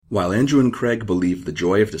While Andrew and Craig believe the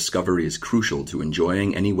joy of discovery is crucial to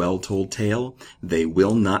enjoying any well-told tale, they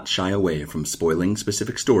will not shy away from spoiling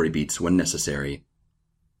specific story beats when necessary.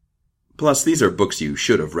 Plus, these are books you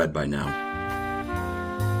should have read by now.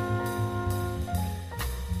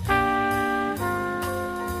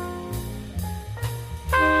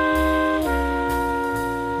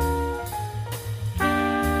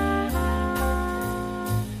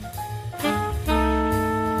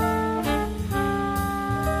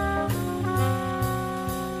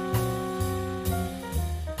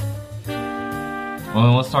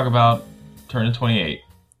 Well, let's talk about turning 28.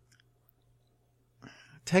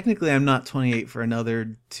 Technically, I'm not 28 for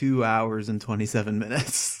another 2 hours and 27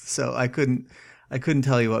 minutes, so I couldn't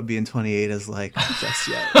tell you what being 28 is like just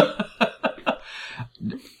yet.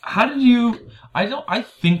 How did you? I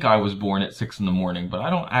think I was born at 6 a.m, but I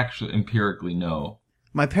don't actually empirically know.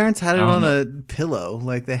 My parents had it on a pillow,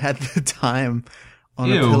 like they had the time on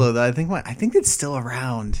a pillow. That I think it's still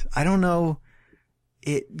around. I don't know.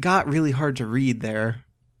 It got really hard to read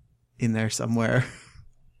in there somewhere.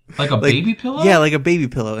 Like a baby pillow? Yeah, like a baby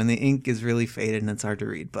pillow, and the ink is really faded and it's hard to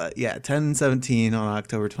read. But yeah, 10/17 on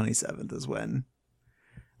October 27th is when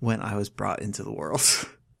I was brought into the world.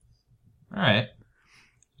 All right.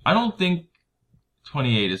 I don't think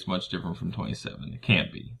 28 is much different from 27. It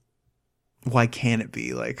can't be. Why can't it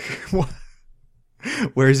be? Like, what?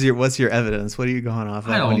 What's your evidence? What are you going off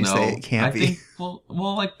of when you say it can't be? Think,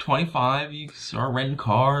 well, like 25, you can start renting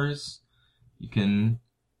cars. You can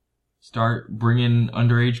start bringing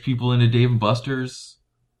underage people into Dave & Buster's.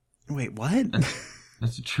 Wait, what?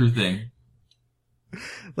 That's a true thing.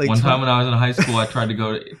 Like One time when I was in high school, I tried to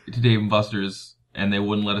go to Dave & Buster's, and they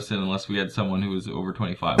wouldn't let us in unless we had someone who was over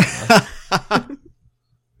 25 with us.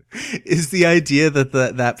 Is the idea that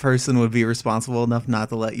that person would be responsible enough not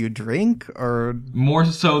to let you drink, or more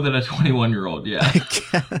so than a 21-year-old? Yeah, I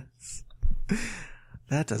guess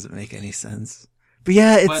that doesn't make any sense. But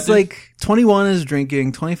yeah, it's like 21 is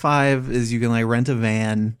drinking, 25 is you can like rent a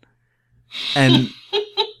van, and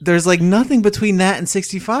there's like nothing between that and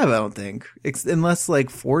 65. I don't think, unless like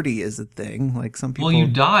 40 is a thing. Like some people. Well, you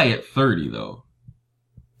die at 30 though.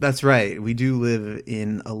 That's right. We do live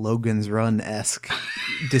in a Logan's Run-esque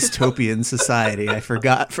dystopian society. I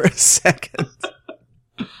forgot for a second.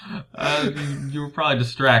 You were probably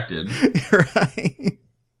distracted. You're right.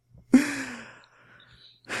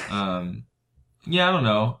 Yeah, I don't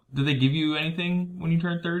know. Did they give you anything when you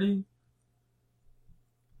turned 30?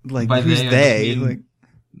 Like, by who's they? Like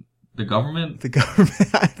the government? The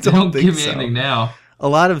government? I don't think give me so. anything now. A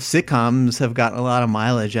lot of sitcoms have gotten a lot of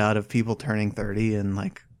mileage out of people turning 30 and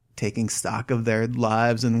like taking stock of their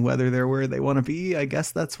lives and whether they're where they want to be. I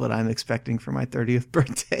guess that's what I'm expecting for my 30th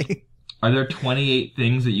birthday. Are there 28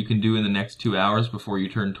 things that you can do in the next 2 hours before you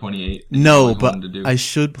turn 28? No, but I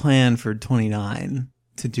should plan for 29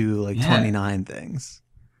 to do like 29 things.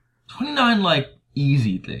 29 like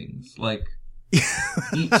easy things. Like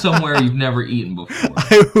eat somewhere you've never eaten before.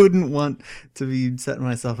 I wouldn't want to be setting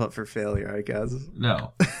myself up for failure, I guess.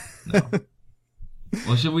 No.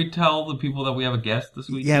 Well, should we tell the people that we have a guest this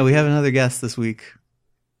week? Yeah, we have another guest this week.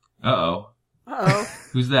 Uh-oh. Uh-oh.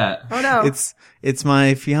 Who's that? Oh, no. It's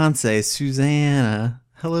my fiance, Susanna.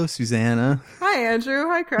 Hello, Susanna. Hi, Andrew.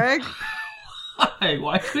 Hi, Craig. Hi.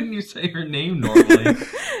 Why couldn't you say her name normally?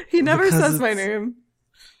 He never says my name.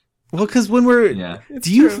 Well, because when we're... Yeah.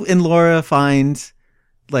 Do you and Laura find,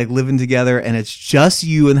 like, living together and it's just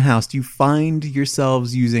you in the house, do you find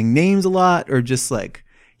yourselves using names a lot, or just, like,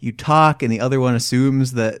 you talk and the other one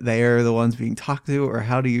assumes that they are the ones being talked to, or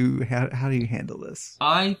how do you handle this?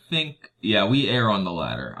 I think, yeah, we err on the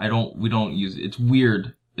latter. We don't use, it's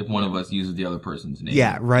weird if one of us uses the other person's name.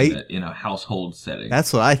 Yeah, right? In a household setting.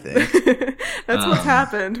 That's what I think. That's what's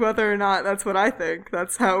happened, whether or not that's what I think.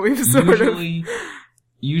 That's how we've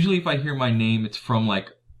Usually if I hear my name, it's from like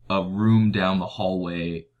a room down the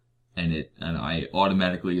hallway, and I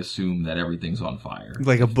automatically assume that everything's on fire.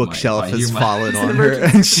 Like a bookshelf has fallen on her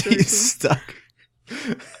and she's stuck.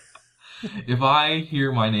 If I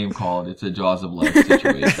hear my name called, it's a Jaws of Life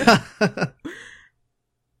situation.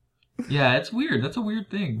 Yeah, it's weird. That's a weird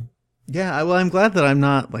thing. Yeah, well, I'm glad that I'm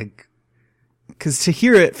not like... Because to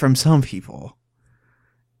hear it from some people,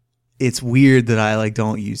 it's weird that I like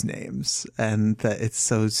don't use names, and that it's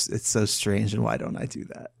so strange, and why don't I do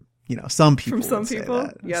that? You know, some people. From some people,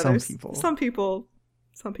 that. yeah. Some people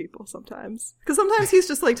sometimes. Because sometimes he's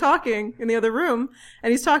just like talking in the other room,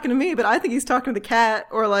 and he's talking to me, but I think he's talking to the cat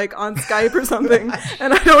or like on Skype or something,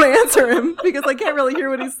 and I don't answer him because I can't really hear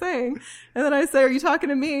what he's saying. And then I say, "Are you talking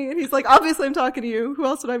to me?" And he's like, "Obviously, I'm talking to you. Who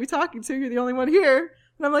else would I be talking to? You're the only one here."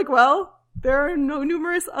 And I'm like, "Well, There are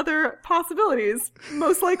numerous other possibilities.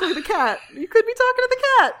 Most likely the cat. You could be talking to the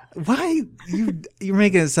cat. Why you're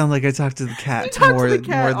making it sound like I talk to the cat more than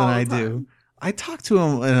I do. I talk to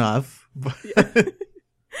him enough.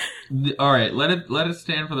 All right, let it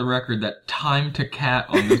stand for the record that time to cat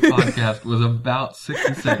on this podcast was about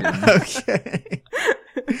 60 seconds. Okay,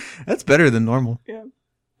 that's better than normal. Yeah.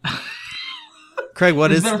 Craig,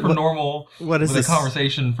 what is better for normal? What is this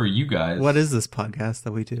conversation for you guys? What is this podcast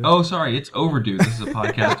that we do? Oh, sorry, it's overdue. This is a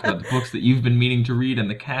podcast about the books that you've been meaning to read and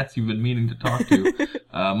the cats you've been meaning to talk to.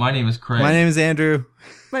 My name is Craig. My name is Andrew.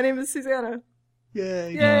 My name is Susanna.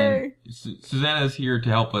 Yay! Yay! Susanna is here to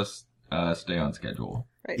help us stay on schedule.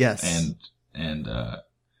 Right. Yes, and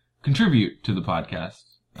contribute to the podcast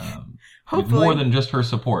with Hopefully. more than just her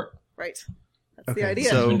support. Right. That's the idea.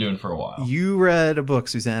 She's been doing for a while. You read a book,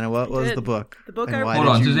 Susanna. What was the book? The book And I why read. Hold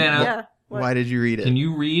on, did you- Susanna. Yeah. Why did you read it? Can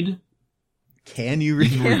you read? Can you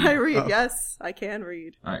read? Can I read? Oh. Yes, I can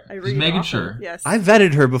read. All right, I read just making often. sure. Yes. I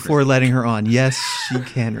vetted her before letting her on. Yes, she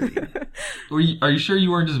can read. Are you sure you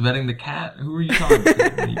weren't just vetting the cat? Who were you talking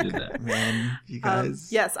to when you did that? Man, you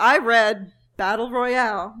guys. Yes, I read Battle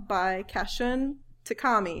Royale by Koushun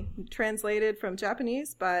Takami, translated from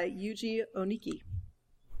Japanese by Yuji Oniki.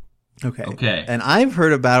 Okay. And I've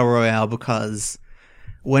heard of Battle Royale because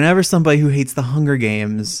whenever somebody who hates the Hunger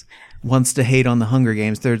Games wants to hate on the Hunger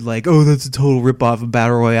Games, they're like, oh, that's a total ripoff of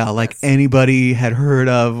Battle Royale. Like anybody had heard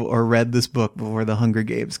of or read this book before the Hunger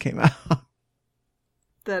Games came out.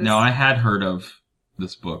 No, I had heard of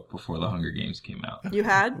this book before the Hunger Games came out. You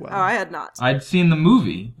had? Wow. Oh, I had not. I'd seen the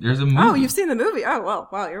movie. There's a movie. Oh, you've seen the movie? Oh, well,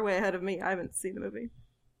 wow, you're way ahead of me. I haven't seen the movie.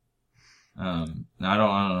 Now I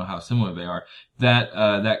don't know how similar they are. That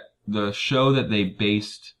the show that they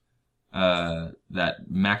based that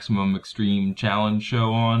Maximum Extreme Challenge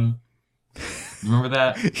show on. Remember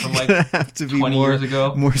that from like have to be 20 years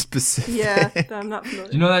ago? More specific. Yeah, I'm not familiar.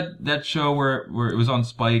 Do you know that show where it was on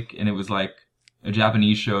Spike and it was like a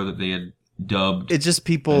Japanese show that they had dubbed? It's just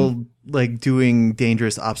people like doing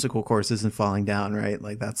dangerous obstacle courses and falling down, right?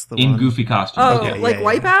 Like that's the in one. goofy costumes. Oh, Okay, like yeah.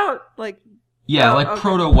 Wipeout? Like Yeah, okay.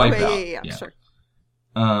 proto Okay, Wipeout. yeah, sure.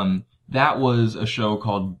 That was a show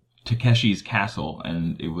called Takeshi's Castle,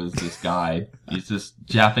 and it was this guy. He's this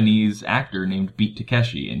Japanese actor named Beat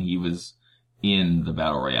Takeshi, and he was in the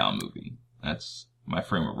Battle Royale movie. That's my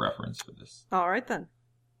frame of reference for this. All right, then.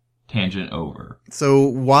 Tangent over. So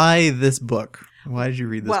why this book? Why did you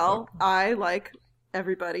read this Well, book? I, like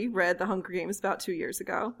everybody, read The Hunger Games about 2 years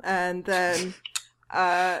ago, and then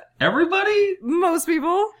Everybody? most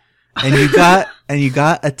people. And you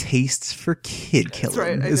got a taste for kid killing,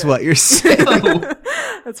 right, I is did. what you're saying.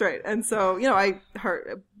 That's right. And so, I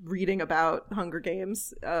heard reading about Hunger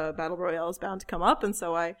Games, Battle Royale is bound to come up, and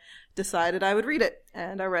so I decided I would read it,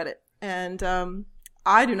 and I read it. And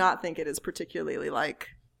I do not think it is particularly like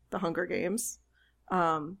The Hunger Games.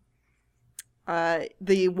 The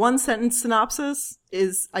one-sentence synopsis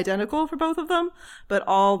is identical for both of them, but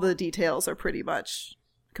all the details are pretty much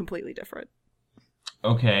completely different.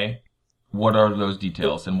 Okay. What are those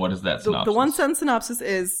details, and what is that synopsis? The one-sentence synopsis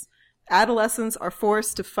is adolescents are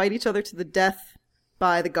forced to fight each other to the death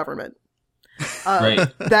by the government. Great.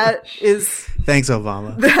 That is... Thanks,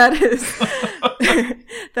 Obama.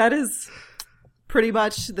 That is pretty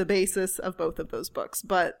much the basis of both of those books.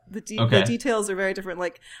 But the details are very different.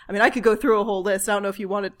 Like, I mean, I could go through a whole list. I don't know if you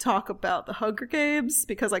want to talk about the Hunger Games,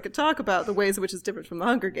 because I could talk about the ways in which it's different from the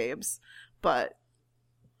Hunger Games. But...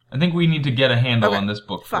 I think we need to get a handle Okay, on this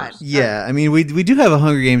book fine. first. Yeah, I mean, we do have a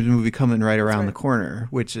Hunger Games movie coming right around right. the corner,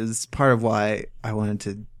 which is part of why I wanted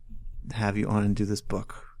to have you on and do this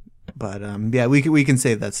book. But yeah, we can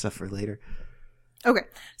save that stuff for later. Okay,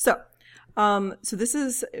 so this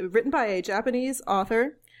is written by a Japanese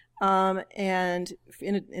author, and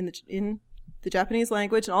in the Japanese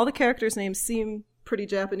language, and all the characters' names seem pretty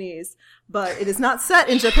Japanese, but it is not set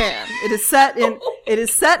in Japan. It is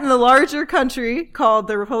set in a larger country called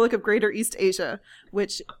the Republic of Greater East Asia,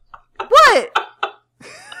 which what?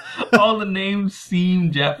 All the names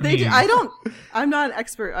seem Japanese. I'm not an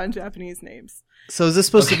expert on Japanese names. So is this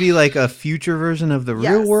supposed to be like a future version of the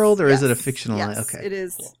real world, or is it a fictional? Yes, okay, it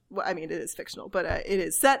is. Cool. Well, I mean, it is fictional, but it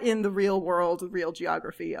is set in the real world, real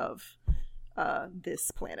geography of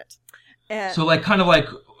this planet. And So kind of like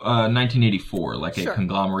 1984, like Sure. a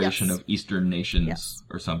conglomeration Yes. of Eastern nations Yes.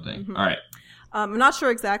 or something. Mhm. All right. I'm not sure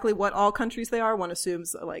exactly what all countries they are. One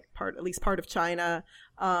assumes at least part of China,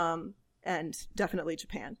 and definitely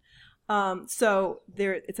Japan. So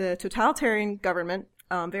it's a totalitarian government,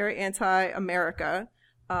 very anti-America.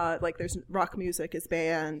 There's rock music is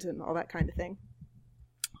banned and all that kind of thing.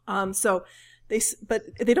 The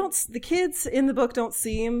kids in the book don't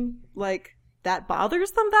seem like that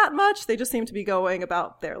bothers them that much. They just seem to be going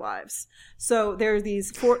about their lives. So there are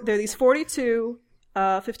these 42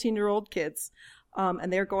 15-year-old kids,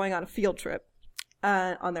 and they're going on a field trip.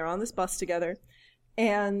 They're on this bus together,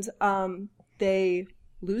 and they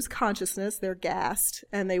lose consciousness. They're gassed,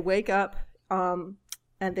 and they wake up, and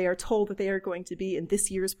they are told that they are going to be in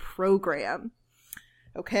this year's program.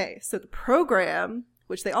 Okay, so the program,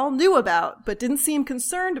 which they all knew about but didn't seem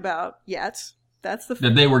concerned about yet. That's the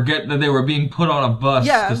that they were being put on a bus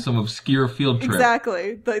to some obscure field trip.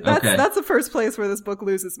 Exactly. That's the first place where this book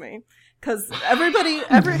loses me, because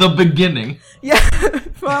the beginning. Yeah.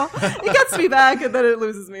 Well, it gets me back, and then it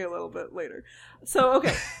loses me a little bit later. So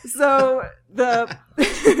okay. So the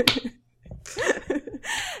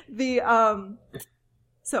the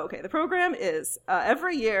program is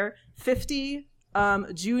every year 50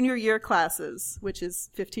 junior year classes, which is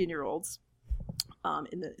 15-year-olds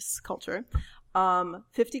in this culture.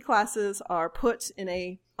 50 classes are put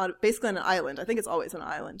basically on an island. I think it's always an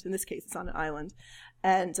island. In this case, it's on an island.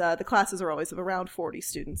 And the classes are always of around 40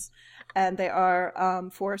 students. And they are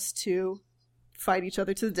forced to fight each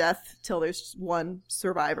other to the death till there's one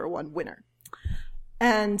survivor, one winner.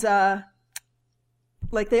 And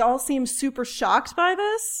they all seem super shocked by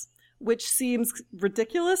this, which seems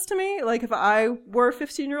ridiculous to me. Like, if I were a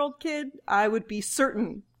 15-year-old kid, I would be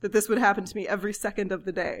certain that this would happen to me every second of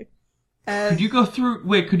the day. And could you go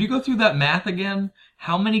through that math again?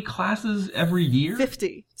 How many classes every year?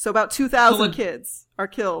 50. So about 2,000 kids are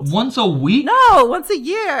killed. Once a week? No, once a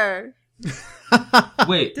year.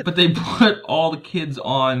 Wait, but they put all the kids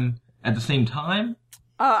on at the same time?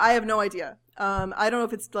 I have no idea. I don't know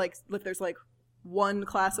if it's if there's one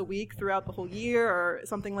class a week throughout the whole year or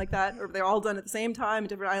something like that, or if they're all done at the same time at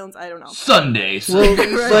different islands. I don't know. Sunday. Well,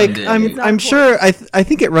 I'm sure. I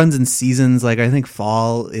think it runs in seasons. I think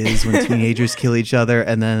fall is when teenagers kill each other,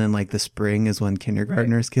 and then in the spring is when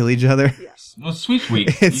kindergartners kill each other. Yes. Well, Sweeps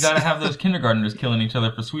Week. You gotta have those kindergartners killing each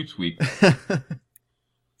other for Sweeps Week.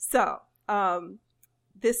 So, they're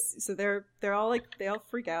all they all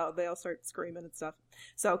freak out. They all start screaming and stuff.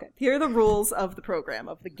 So, okay, here are the rules of the program,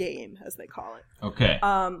 of the game, as they call it. Okay.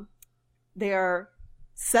 They are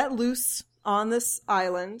set loose on this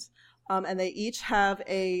island, and they each have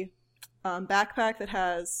a backpack that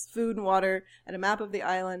has food and water and a map of the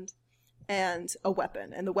island and a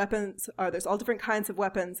weapon. And the weapons there's all different kinds of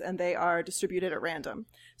weapons, and they are distributed at random.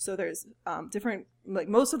 So there's different,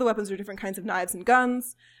 most of the weapons are different kinds of knives and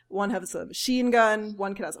guns. One has a machine gun.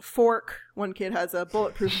 One kid has a fork. One kid has a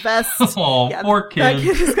bulletproof vest. Oh, fork kid. That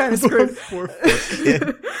kid is kind of screwed. Fork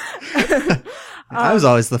kid. I was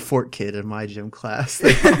always the fork kid in my gym class.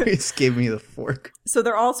 They always gave me the fork. So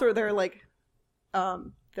they're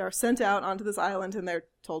sent out onto this island, and they're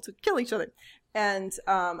told to kill each other. And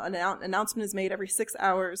an announcement is made every 6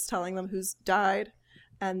 hours telling them who's died.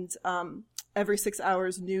 And every 6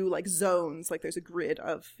 hours, new zones, there's a grid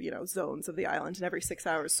of zones of the island, and every 6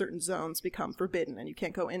 hours certain zones become forbidden and you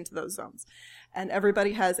can't go into those zones. And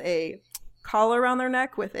everybody has a collar around their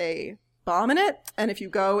neck with a bomb in it, and if you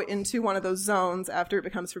go into one of those zones after it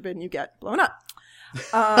becomes forbidden, you get blown up.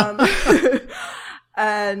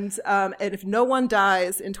 And if no one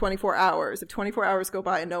dies in 24 hours, if 24 hours go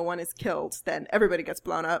by and no one is killed, then everybody gets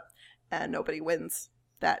blown up and nobody wins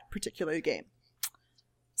that particular game.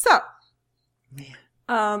 So,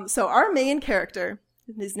 so our main character,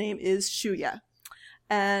 his name is Shuya,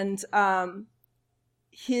 and at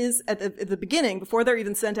the beginning, before they're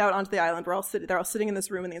even sent out onto the island, they're all sitting in this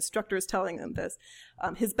room, and the instructor is telling them this.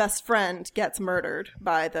 His best friend gets murdered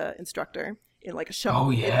by the instructor in a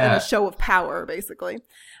show, in a show of power, basically.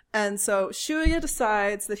 And so Shuya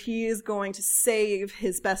decides that he is going to save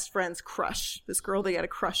his best friend's crush, this girl they had a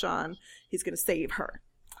crush on. He's going to save her.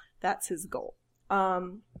 That's his goal.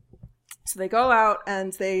 So they go out,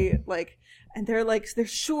 and they're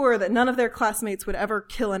sure that none of their classmates would ever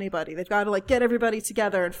kill anybody. They've got to get everybody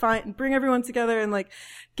together and bring everyone together and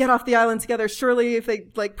get off the island together. Surely if they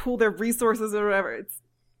pool their resources or whatever, it's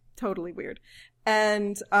totally weird.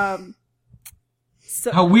 And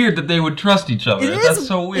so how weird that they would trust each other. That's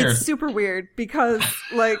so weird. It's super weird because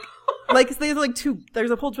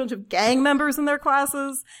there's a whole bunch of gang members in their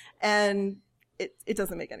classes, and it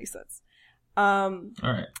doesn't make any sense. All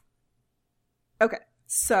right. Okay,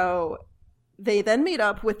 so they then meet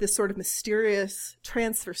up with this sort of mysterious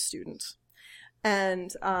transfer student,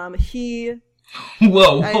 and he.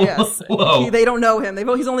 Whoa! They don't know him.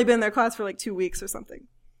 He's only been in their class for 2 weeks or something.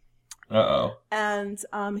 Uh-oh. And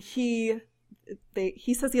he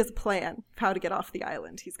says he has a plan of how to get off the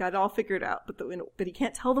island. He's got it all figured out, but he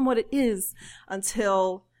can't tell them what it is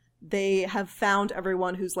until they have found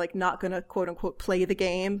everyone who's like not going to quote unquote play the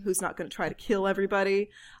game, who's not going to try to kill everybody.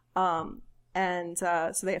 So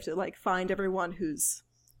they have to like find everyone who's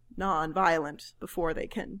non-violent before they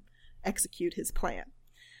can execute his plan.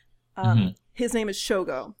 His name is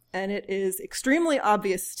Shogo, and it is extremely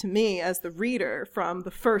obvious to me as the reader from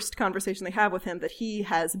the first conversation they have with him that he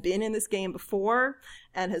has been in this game before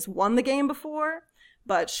and has won the game before,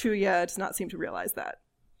 but Shuya does not seem to realize that.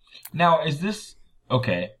 Now, is this...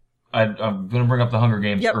 Okay, I'm going to bring up the Hunger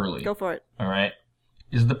Games early. Go for it. All right.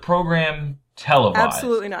 Is the program televised?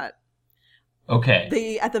 Absolutely not. Okay.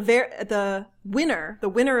 The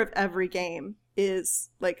winner of every game is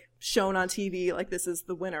like shown on TV, like this is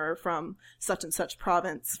the winner from such and such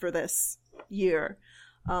province for this year,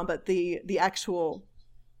 but the actual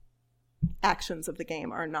actions of the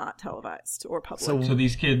game are not televised or public. So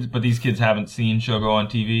these kids haven't seen Shogo on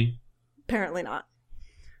TV? Apparently not.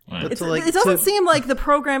 Right. It doesn't seem like the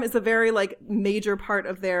program is a very like major part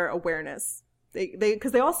of their awareness.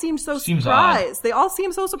 Because they all seem so surprised. Odd. They all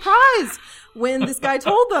seem so surprised when this guy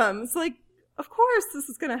told them. It's like, of course this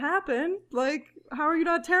is going to happen. Like, how are you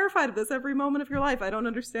not terrified of this every moment of your life? I don't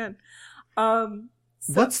understand.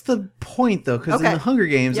 What's the point, though? Because in the Hunger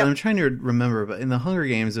Games, I'm trying to remember, but in the Hunger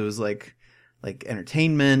Games, it was like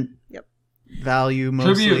entertainment, value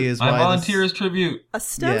mostly. Tribute. Is I why volunteer as tribute.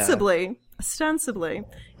 Ostensibly,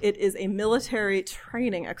 it is a military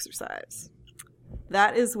training exercise.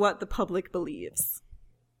 That is what the public believes.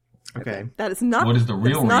 Okay. That is not. What is the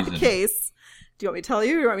real reason? Not the case. Do you want me to tell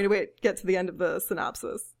you, or do you want me to get to the end of the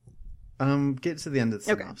synopsis? Get to the end of the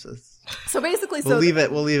synopsis. So basically, we'll leave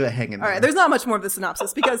it hanging there. All right, there's not much more of the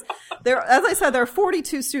synopsis because as I said, there are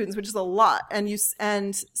 42 students, which is a lot, and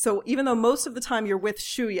so even though most of the time you're with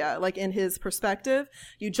Shuya, like in his perspective,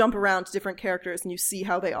 you jump around to different characters and you see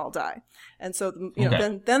how they all die, and so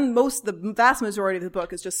then the vast majority of the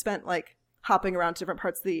book is just spent like hopping around to different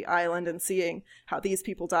parts of the island and seeing how these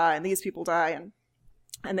people die and these people die,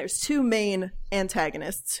 and there's two main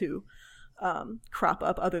antagonists who crop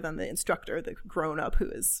up other than the instructor, the grown-up who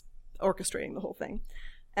is orchestrating the whole thing.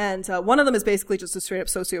 And one of them is basically just a straight-up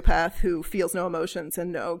sociopath who feels no emotions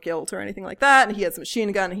and no guilt or anything like that, and he has a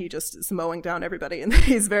machine gun and he just is mowing down everybody, and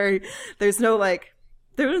there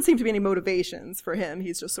doesn't seem to be any motivations for him.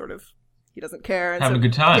 He's just sort of, he doesn't care. And having a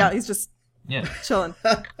good time. Yeah, he's just chilling.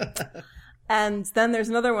 And then there's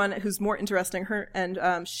another one who's more interesting.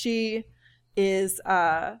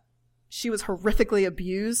 She was horrifically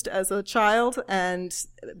abused as a child and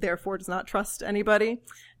therefore does not trust anybody.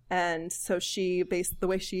 And so the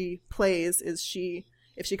way she plays is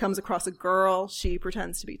if she comes across a girl, she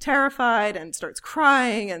pretends to be terrified and starts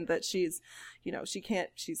crying and that she's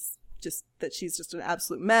just an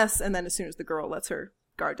absolute mess. And then as soon as the girl lets her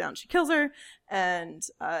guard down, she kills her. And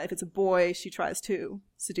if it's a boy, she tries to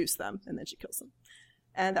seduce them and then she kills them.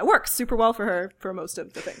 And that works super well for her for most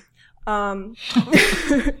of the thing. So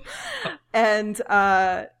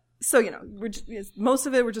most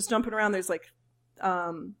of it we're just jumping around. There's like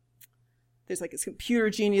this computer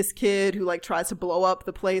genius kid who like tries to blow up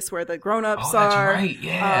the place where the grown-ups are. Right,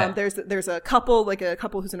 yeah. There's a couple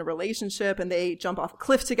who's in a relationship and they jump off a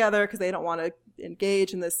cliff together because they don't want to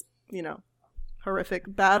engage in this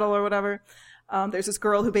horrific battle or whatever. There's this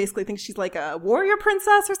girl who basically thinks she's like a warrior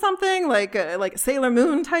princess or something, like a Sailor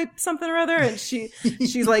Moon type something or other, and she's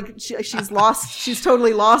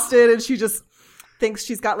totally lost it, and she just thinks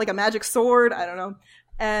she's got like a magic sword. I don't know.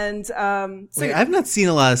 And I've not seen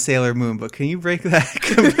a lot of Sailor Moon, but can you break that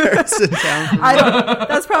comparison down?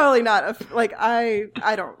 That's probably not I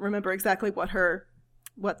don't remember exactly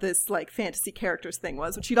what this like fantasy characters thing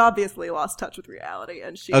was, but she'd obviously lost touch with reality,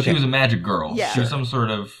 and she was a magic girl. Yeah. She was some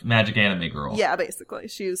sort of magic anime girl. Yeah, basically.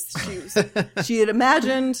 She had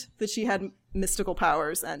imagined that she had mystical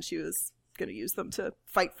powers and she was going to use them to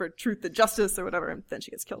fight for truth and justice or whatever, and then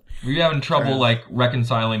she gets killed. Were you having trouble like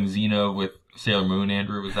reconciling Xena with Sailor Moon,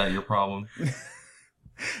 Andrew? Was that your problem?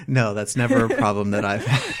 No, that's never a problem that I've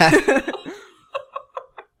had.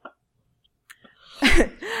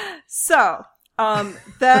 So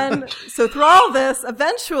through all this,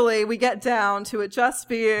 eventually we get down to it just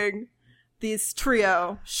being these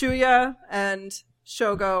trio, Shuya and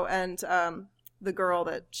Shogo and the girl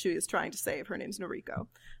that Shuya is trying to save. Her name's Noriko,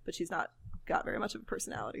 but she's not got very much of a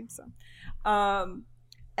personality. So, and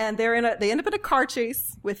they end up in a car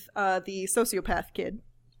chase with the sociopath kid.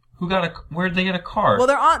 Where'd they get a car? Well,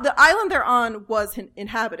 the island they're on was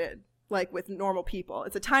inhabited like with normal people.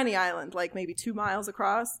 It's a tiny island, like maybe 2 miles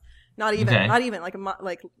across. Not even like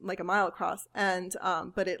a mile across, and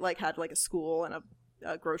but it like had like a school and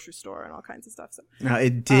grocery store and all kinds of stuff. So Now,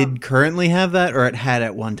 it did currently have that, or it had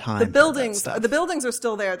at one time? the buildings are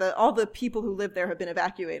still there. All the people who live there have been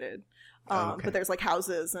evacuated. But there's like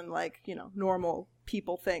houses and like, normal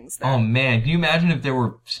people things there. Oh man, can you imagine if there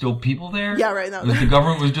were still people there? Yeah, right. No. If the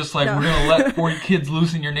government was just like, No. we're going to let 40 kids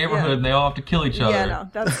loose in your neighborhood and they all have to kill each other. Yeah, no,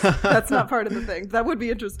 that's not part of the thing. That would be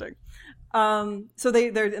interesting. So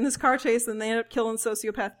they're in this car chase and they end up killing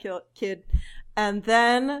sociopath kid. And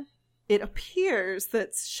then it appears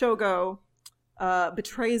that Shogo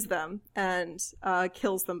betrays them and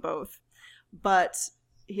kills them both. But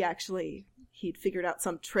he'd figured out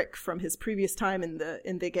some trick from his previous time in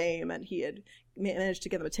the game, and he had managed to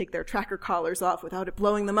get them to take their tracker collars off without it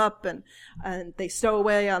blowing them up, and they stow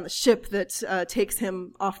away on the ship that takes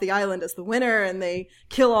him off the island as the winner, and they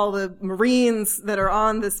kill all the Marines that are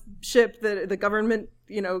on this ship, the government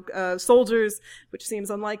soldiers, which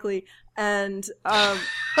seems unlikely, and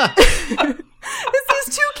it's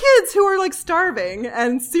these two kids who are like starving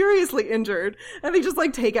and seriously injured, and they just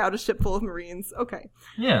like take out a ship full of Marines. Okay.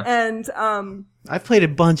 Yeah. And I've played a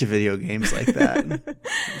bunch of video games like that.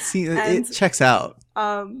 It checks out.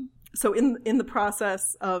 So in the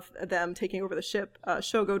process of them taking over the ship,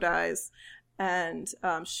 Shogo dies, and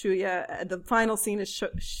Shuya. The final scene is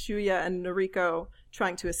Shuya and Noriko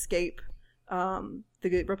trying to escape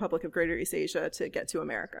the Republic of Greater East Asia to get to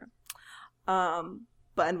America.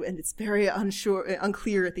 But it's very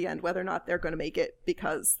unclear at the end whether or not they're going to make it,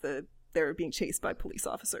 because they're being chased by police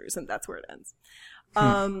officers, and that's where it ends.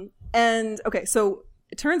 And okay, so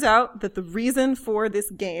it turns out that the reason for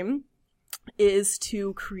this game is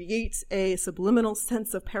to create a subliminal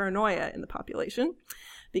sense of paranoia in the population,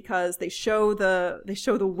 because they show the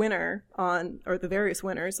winner or the various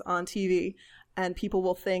winners on TV, and people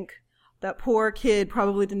will think that poor kid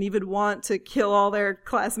probably didn't even want to kill all their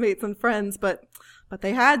classmates and friends, but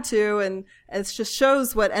they had to, and it just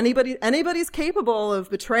shows what anybody's capable of,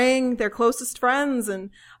 betraying their closest friends,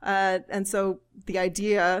 and so the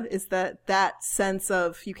idea is that sense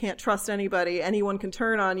of you can't trust anybody, anyone can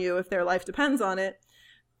turn on you if their life depends on it,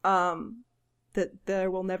 that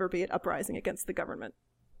there will never be an uprising against the government.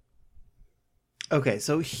 Okay,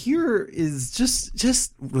 so here is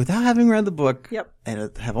just without having read the book, Yep.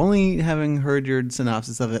 and having heard your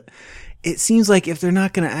synopsis of it, it seems like if they're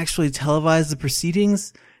not going to actually televise the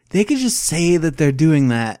proceedings, they could just say that they're doing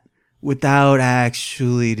that without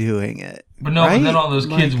actually doing it. But no, right? but then all those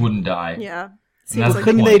kids wouldn't die. Yeah. That's the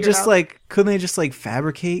Couldn't point. they just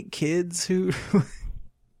fabricate kids who?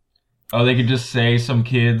 Oh, they could just say some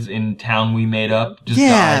kids in town we made up just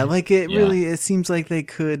Yeah, died. really, it seems like they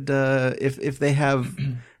could, if they have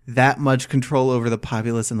that much control over the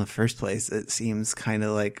populace in the first place, it seems kind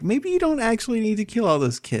of like maybe you don't actually need to kill all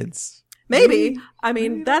those kids. Maybe. I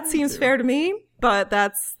mean, that seems fair to me, but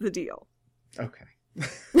that's the deal. Okay.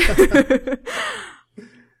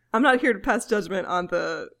 I'm not here to pass judgment on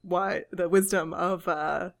the wisdom of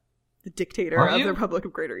the dictator Are of you? the Republic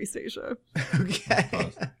of Greater East Asia.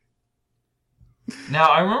 Okay. Now,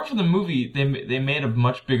 I remember from the movie, they made a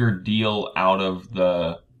much bigger deal out of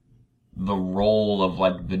the role of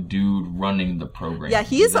like the dude running the program. Yeah,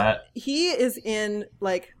 he is in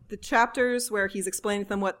like the chapters where he's explaining to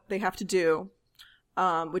them what they have to do,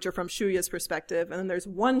 which are from Shuya's perspective, and then there's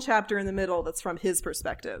one chapter in the middle that's from his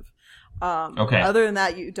perspective. Okay. Other than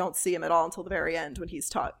that, you don't see him at all until the very end when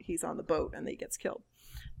he's on the boat and he gets killed.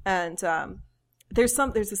 And there's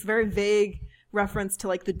this very vague reference to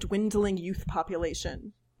like the dwindling youth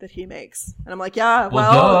population that he makes, and I'm like, yeah,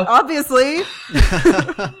 well obviously.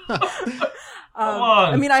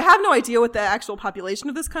 I mean, I have no idea what the actual population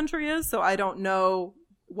of this country is, so I don't know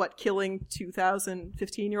what killing 2,000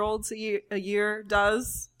 15-year-olds a year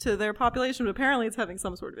does to their population, but apparently it's having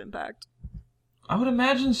some sort of impact. I would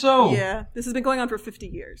imagine so. Yeah, this has been going on for 50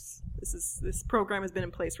 years. This program has been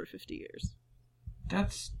in place for 50 years.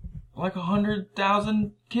 That's like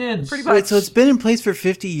 100,000 kids. Pretty much. Wait, so it's been in place for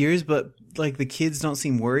 50 years, but like the kids don't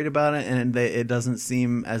seem worried about it, and it doesn't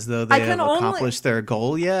seem as though they have accomplished their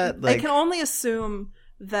goal yet. I can only assume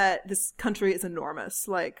that this country is enormous.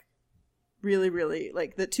 Like, really, really,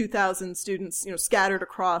 like the 2,000 students, scattered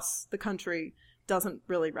across the country doesn't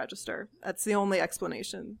really register. That's the only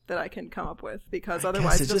explanation that I can come up with, because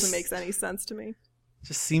otherwise it doesn't make any sense to me.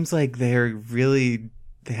 Just seems like they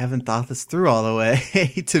haven't thought this through all the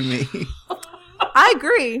way to me. I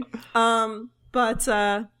agree. But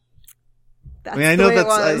that's I the know way it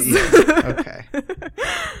was. Yeah, okay.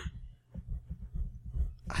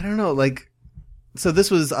 I don't know, like So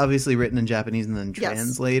this was obviously written in Japanese and then Yes.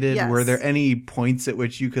 translated. Yes. Were there any points at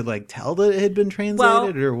which you could like tell that it had been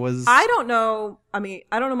translated, or was I don't know. I mean,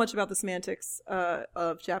 I don't know much about the semantics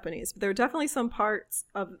of Japanese, but there are definitely some parts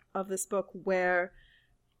of this book where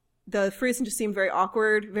the phrasing just seemed very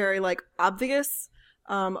awkward, very like obvious,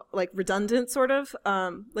 like redundant, sort of.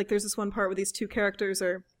 Like there's this one part where these two characters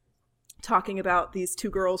are talking about these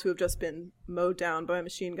two girls who have just been mowed down by a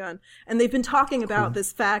machine gun, and they've been talking about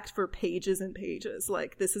this fact for pages and pages.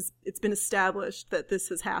 Like it's been established that this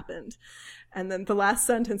has happened, and then the last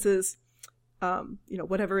sentence is,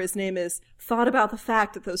 whatever his name is, thought about the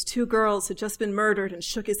fact that those two girls had just been murdered and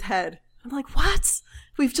shook his head. I'm like, what?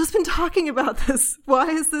 We've just been talking about this.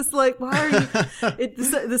 Why is this like? Why are you?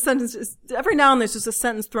 The sentence is every now and then there's just a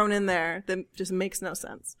sentence thrown in there that just makes no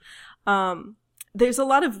sense. There's a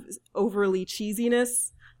lot of overly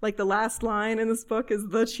cheesiness. Like the last line in this book is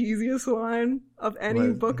the cheesiest line of any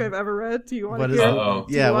book I've ever read. Do you want to hear it?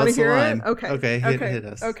 Yeah, you want to hear line? it? Okay. Okay, hit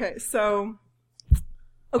us. Okay, so...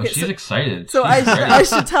 Okay, she's excited. So I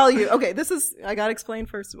should tell you. Okay, I got to explain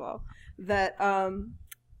first of all that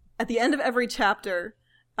at the end of every chapter,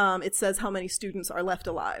 it says how many students are left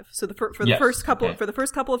alive. So the first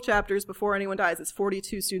couple of chapters before anyone dies, it's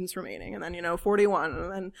 42 students remaining, and then 41,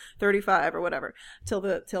 and then 35 or whatever till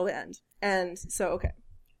the end. And so okay,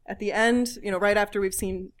 at the end, right after we've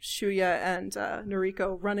seen Shuya and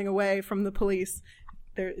Noriko running away from the police,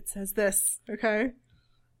 there it says this. Okay,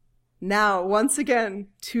 now once again,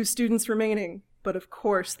 2 students remaining, but of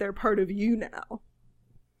course they're part of you now.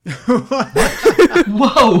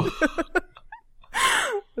 Whoa.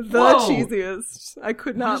 The cheesiest. I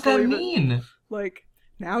could not believe it. What does that mean? Like,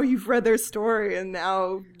 now you've read their story and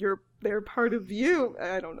now they're part of you.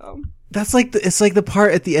 I don't know. That's like it's like the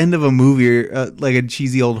part at the end of a movie, like a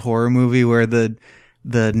cheesy old horror movie, where the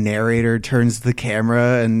narrator turns to the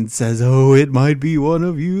camera and says, "Oh, it might be one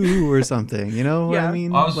of you," or something. You know what I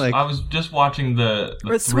mean? I was just watching the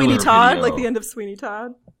or Sweeney Todd, video. like the end of Sweeney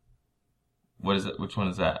Todd. What is it? Which one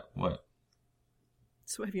is that? What?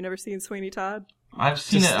 So have you never seen Sweeney Todd? I've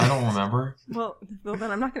seen it. I don't remember. Well,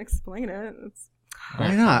 then I'm not going to explain it.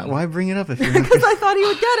 Why not? Why bring it up if you're because I thought he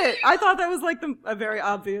would get it. I thought that was like a very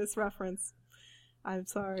obvious reference. I'm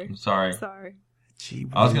sorry. Gee,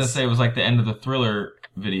 I was going to say it was like the end of the Thriller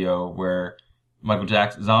video where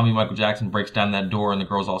zombie Michael Jackson breaks down that door and the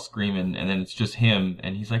girl's all screaming, and then it's just him,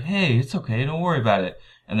 and he's like, "Hey, it's okay, don't worry about it."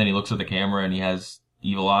 And then he looks at the camera and he has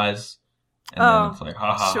evil eyes, and then it's like,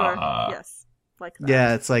 ha ha sure. ha ha. Yes. Like that.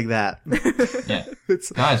 Yeah, it's like that. Yeah.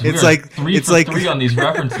 Guys, it's like three for three on these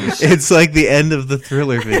references. It's like the end of the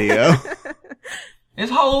Thriller video. It's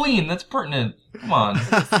Halloween. That's pertinent. Come on.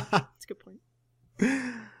 That's a good point.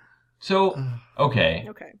 So, okay.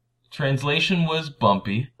 Translation was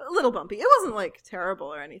bumpy. A little bumpy. It wasn't like terrible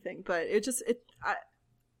or anything, but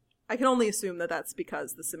I can only assume that that's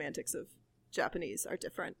because the semantics of Japanese are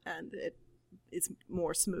different and it is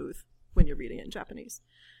more smooth when you're reading it in Japanese.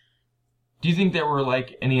 Do you think there were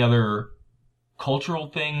like any other cultural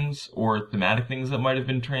things or thematic things that might have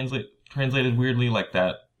been translated weirdly, like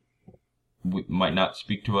that might not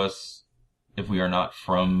speak to us if we are not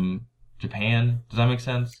from Japan? Does that make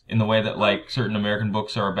sense? In the way that like certain American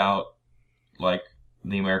books are about like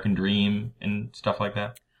the American dream and stuff like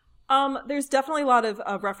that? There's definitely a lot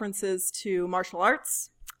of references to martial arts,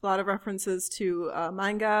 a lot of references to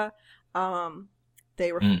manga.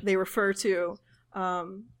 They refer to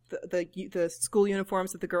the school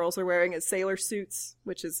uniforms that the girls are wearing as sailor suits,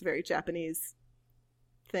 which is a very Japanese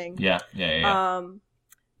thing. Yeah.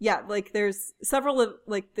 Like there's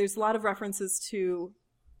there's a lot of references to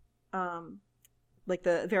like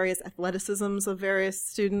the various athleticisms of various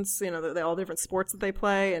students, the all different sports that they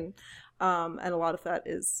play, and a lot of that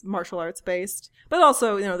is martial arts based. But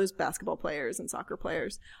also, there's basketball players and soccer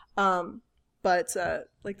players. But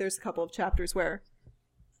there's a couple of chapters where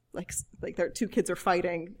like their 2 kids are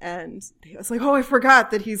fighting, and it's like, oh, I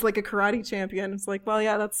forgot that he's like a karate champion. It's like, well,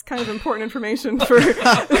 yeah, that's kind of important information for this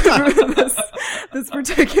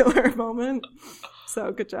particular moment.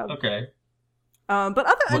 So good job. Okay. But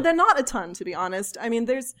other than not a ton, to be honest. I mean,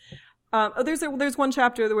 there's one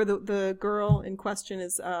chapter where the girl in question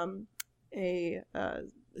is a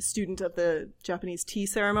student of the Japanese tea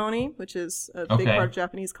ceremony, which is a big part of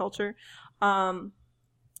Japanese culture.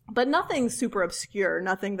 But nothing super obscure,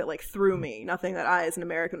 nothing that like threw me, nothing that I as an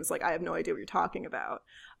American was like, I have no idea what you're talking about.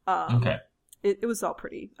 It was all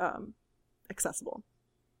pretty accessible.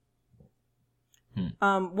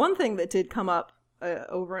 One thing that did come up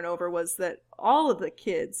over and over was that all of the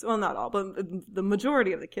kids, well, not all, but the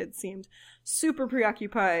majority of the kids seemed super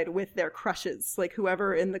preoccupied with their crushes, like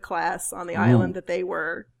whoever in the class on the island that they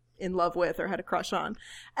were in love with or had a crush on.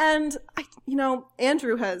 And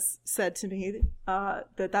Andrew has said to me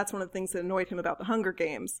that that's one of the things that annoyed him about the Hunger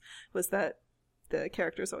Games, was that the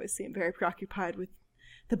characters always seem very preoccupied with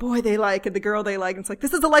the boy they like and the girl they like. And it's like,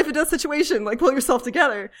 this is a life or death situation. Like, pull yourself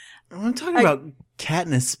together. I'm talking about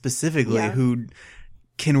Katniss specifically, who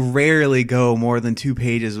can rarely go more than 2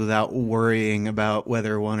 pages without worrying about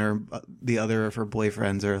whether one or the other of her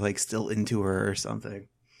boyfriends are like still into her or something.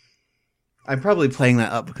 I'm probably playing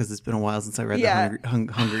that up because it's been a while since I read the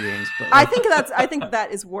Hunger Games. But I think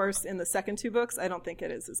that is worse in the second 2 books. I don't think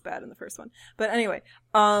it is as bad in the first one. But anyway,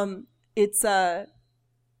 it's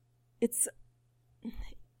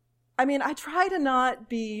I mean, I try to not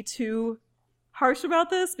be too harsh about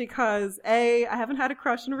this because I haven't had a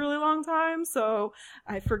crush in a really long time, so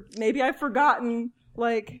maybe I've forgotten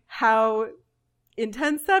like how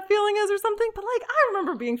intense that feeling is or something. But like, I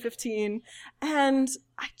remember being 15, and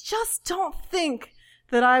I just don't think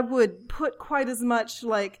that I would put quite as much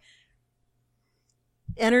like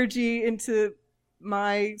energy into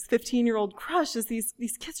my 15-year-old crush as these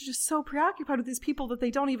kids are just so preoccupied with these people that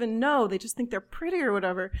they don't even know. They just think they're pretty or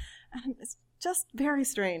whatever. And it's just very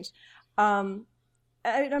strange. I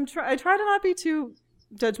try to not be too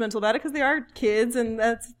judgmental about it because they are kids, and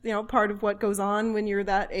that's, part of what goes on when you're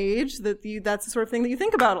that age, that's the sort of thing that you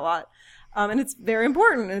think about a lot. And it's very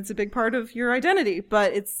important, and it's a big part of your identity,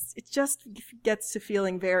 but it just gets to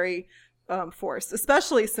feeling very forced,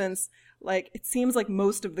 especially since like it seems like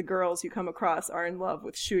most of the girls you come across are in love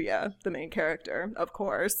with Shuya, the main character, of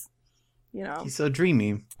course. He's so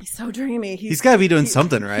dreamy. He's got to be doing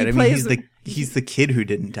something right. I mean, he's the kid who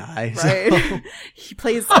didn't die. Right. So. He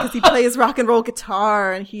plays rock and roll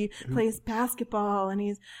guitar, and he plays basketball, and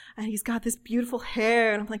he's got this beautiful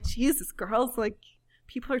hair, and I'm like, Jesus, girls, like,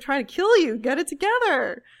 people are trying to kill you. Get it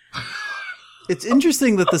together. It's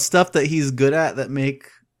interesting that the stuff that he's good at that make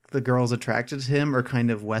the girls attracted to him are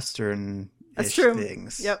kind of Western-ish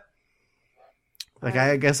things. Yep. Like,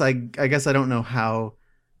 I guess I don't know how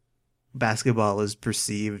basketball is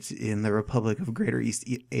perceived in the Republic of Greater East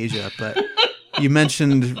Asia, but you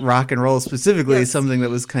mentioned rock and roll specifically, something that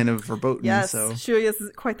was kind of verboten. Yes, so. Shuya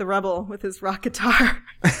is quite the rebel with his rock guitar.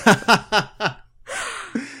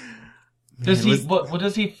 Does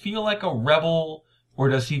he feel like a rebel, or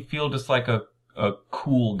does he feel just like a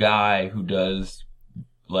cool guy who does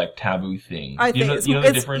like taboo things? I think you know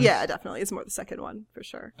the difference? Yeah, definitely. It's more the second one for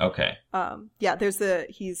sure. Okay. He's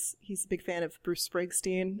a big fan of Bruce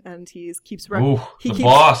Springsteen, and he keeps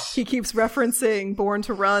boss. He keeps referencing Born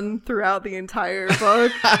to Run throughout the entire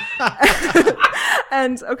book.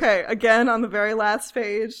 And again on the very last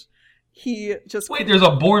page, he just there's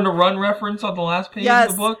a Born to Run reference on the last page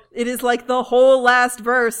of the book? It is like the whole last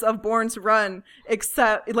verse of Born to Run,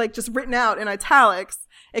 except like just written out in italics.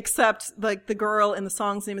 Except, like, the girl in the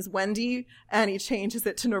song's name is Wendy, and he changes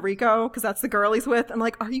it to Noriko, because that's the girl he's with. I'm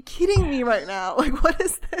like, are you kidding me right now? Like, what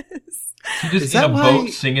is this? He just in a boat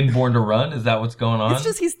singing Born to Run? Is that what's going on? It's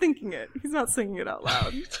just he's thinking it. He's not singing it out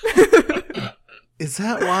loud. Is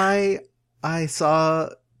that why I saw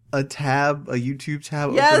a YouTube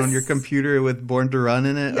tab open on your computer with Born to Run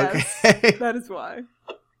in it? Yes, okay. That is why.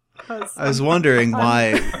 I was wondering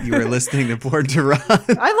why you were listening to Born to Run.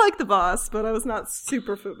 I like The Boss, but I was not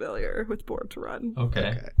super familiar with Born to Run.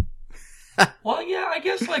 Okay. Well, yeah, I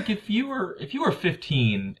guess like if you were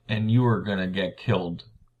 15 and you were gonna get killed,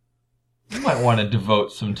 you might want to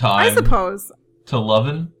devote some time, I suppose, to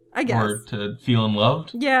loving, I guess, or to feeling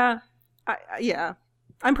loved. Yeah,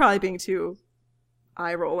 I'm probably being too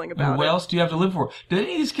eye-rolling about what else do you have to live for? Do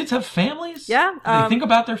any of these kids have families? Yeah. Do they think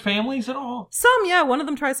about their families at all? Some, yeah. One of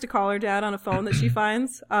them tries to call her dad on a phone that she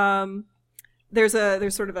finds. There's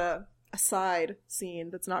sort of a side scene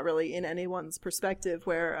that's not really in anyone's perspective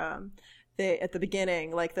where they, at the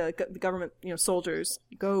beginning, like the government, soldiers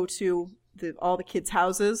go to all the kids'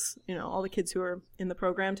 houses, all the kids who are in the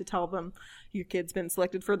program, to tell them your kid's been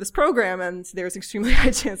selected for this program, and there's extremely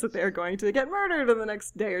high chance that they're going to get murdered in the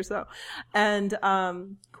next day or so. And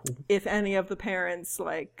if any of the parents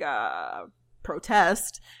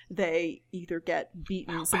protest, they either get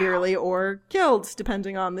beaten severely or killed,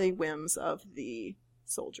 depending on the whims of the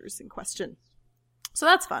soldiers in question. So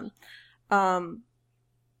that's fun.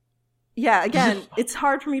 Yeah, again, it's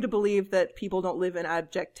hard for me to believe that people don't live in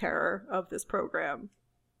abject terror of this program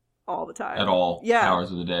all the time. At all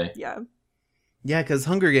hours of the day. Yeah. Yeah, because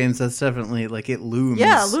Hunger Games, that's definitely, it looms.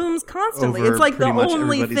 Yeah, looms constantly. It's like the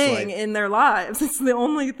only thing life. in their lives. It's the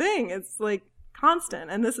only thing. It's constant.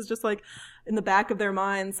 And this is just in the back of their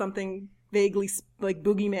mind, something vaguely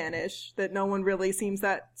boogeyman-ish that no one really seems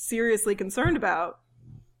that seriously concerned about.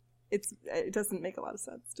 It doesn't make a lot of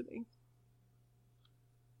sense to me.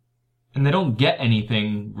 And they don't get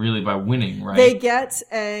anything really by winning, right? They get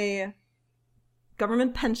a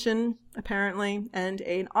government pension, apparently, and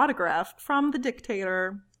an autograph from the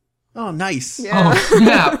dictator. Oh, nice. Yeah. Oh,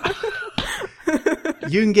 snap.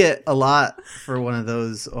 You can get a lot for one of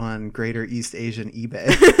those on Greater East Asian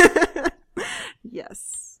eBay.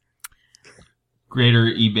 Yes. Greater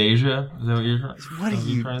Ebasia? Is that what you're trying to say? What are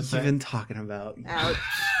you even talking about? Ouch.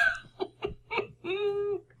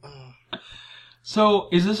 So,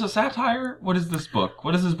 is this a satire? What is this book?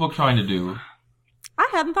 What is this book trying to do? I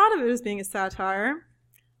hadn't thought of it as being a satire.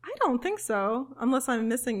 I don't think so, unless I'm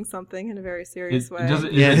missing something in a very serious way.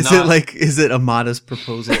 Is it a modest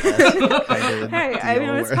proposal? Hey, I mean,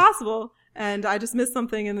 it's possible, and I just missed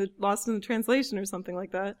something lost in the translation or something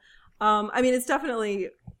like that. I mean, it's definitely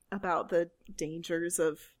about the dangers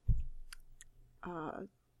of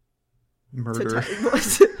murder.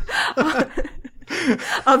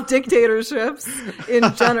 Of dictatorships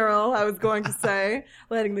in general. I was going to say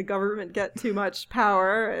letting the government get too much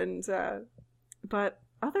power, and but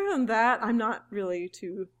other than that, I'm not really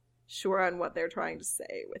too sure on what they're trying to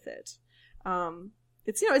say with it.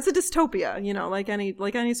 It's it's a dystopia, like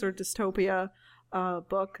any sort of dystopia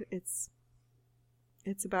book. It's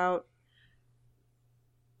about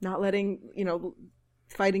not letting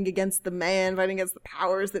fighting against the man, fighting against the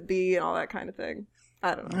powers that be, and all that kind of thing.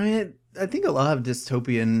 I don't know. I mean, I think a lot of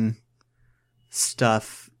dystopian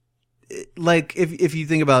stuff, like if you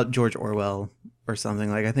think about George Orwell or something,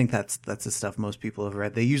 like I think that's the stuff most people have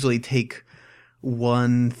read. They usually take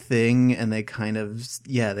one thing and they kind of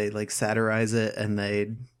they like satirize it, and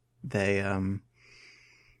they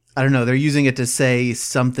I don't know, they're using it to say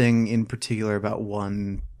something in particular about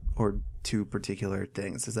one or two particular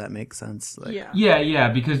things. Does that make sense? Yeah,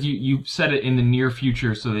 because you set it in the near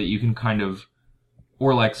future so that you can kind of,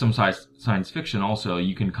 or like some science fiction also,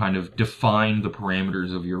 you can kind of define the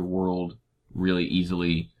parameters of your world really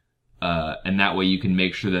easily, and that way you can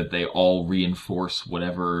make sure that they all reinforce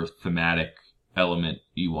whatever thematic element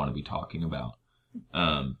you want to be talking about.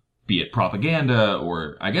 Be it propaganda,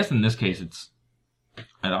 or I guess in this case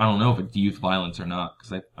I don't know if it's youth violence or not,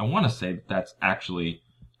 because I want to say that's actually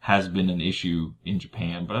has been an issue in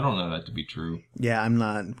Japan, but I don't know that to be true. Yeah, I'm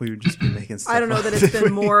not. We would just be making stuff I don't know up. that it's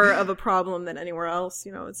been more of a problem than anywhere else.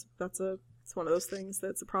 It's one of those things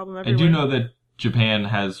that's a problem everywhere. I do know that Japan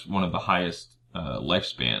has one of the highest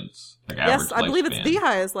lifespans, like average lifespan. Yes, I believe it's the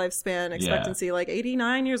highest lifespan expectancy, like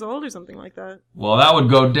 89 years old or something like that. Well, that would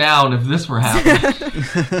go down if this were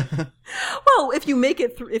happening. Well, if you make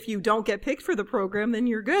it, if you don't get picked for the program, then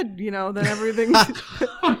you're good. Then everything.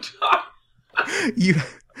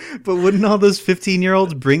 But wouldn't all those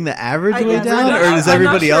 15-year-olds bring the average way down, or does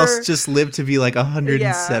everybody else just live to be like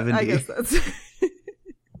 170? Yeah, I guess that's.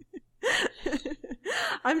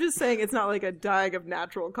 I'm just saying it's not like a dying of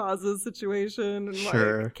natural causes situation, and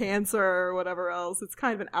like cancer or whatever else. It's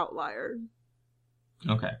kind of an outlier.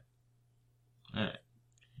 Okay. All right.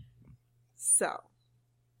 So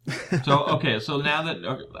now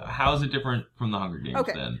that how is it different from the Hunger Games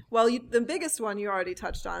then? Well, the biggest one you already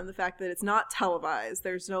touched on, the fact that it's not televised.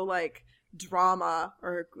 There's no like drama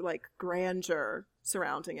or like grandeur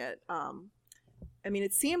surrounding it. I mean,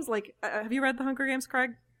 it seems like have you read the Hunger Games,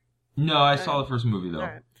 Craig? No, I saw the first movie though. All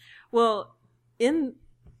right. Well, in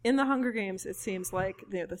the Hunger Games, it seems like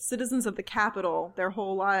the citizens of the Capitol, their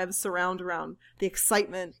whole lives surround around the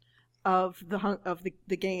excitement of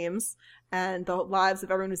the games, and the lives of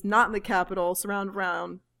everyone who's not in the Capitol surround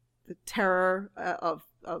around the terror of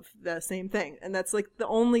the same thing, and that's like the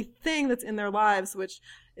only thing that's in their lives, which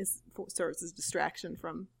serves as distraction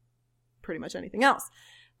from pretty much anything else.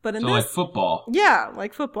 But in like football. Yeah,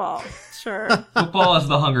 like football. Sure. Football is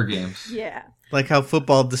the Hunger Games. Yeah. Like how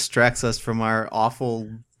football distracts us from our awful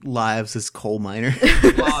lives as coal miners.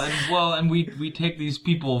 and we take these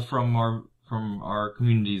people from our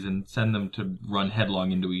communities and send them to run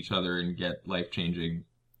headlong into each other and get life-changing.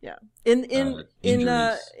 Yeah. In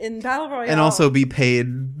Battle Royale, and also be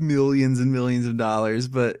paid millions and millions of dollars.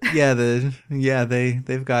 But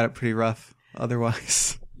they've got it pretty rough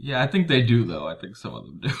otherwise. Yeah, I think they do though. I think some of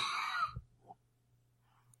them do.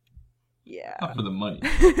 Yeah. Not for the money.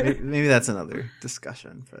 Maybe that's another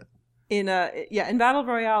discussion, but in Battle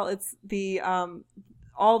Royale, it's the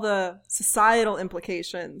all the societal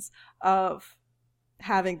implications of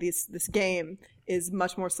having this game is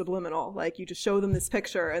much more subliminal. Like, you just show them this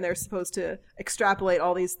picture and they're supposed to extrapolate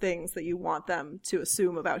all these things that you want them to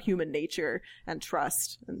assume about human nature and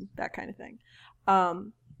trust and that kind of thing.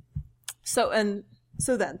 So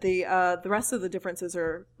then the rest of the differences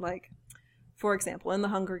are like, for example, in the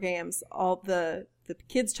Hunger Games, all the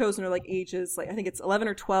kids chosen are like ages, like I think it's 11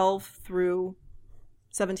 or 12 through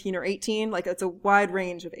 17 or 18. Like, it's a wide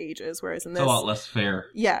range of ages, whereas in this... It's a lot less fair.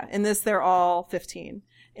 Yeah, in this, they're all 15.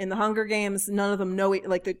 In the Hunger Games, none of them know...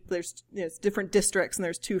 Like, there's different districts, and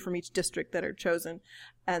there's 2 from each district that are chosen.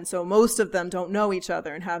 And so most of them don't know each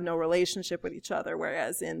other and have no relationship with each other,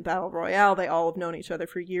 whereas in Battle Royale, they all have known each other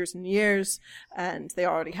for years and years, and they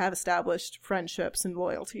already have established friendships and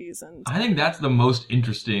loyalties. And I think that's the most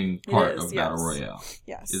interesting part of Battle Royale.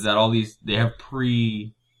 Yes. Is that all these... They have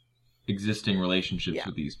pre-existing relationships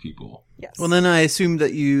with these people. Yes. Well, then I assume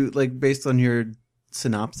that you, like, based on your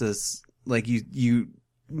synopsis, like, you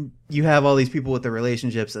have all these people with the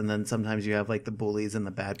relationships, and then sometimes you have like the bullies and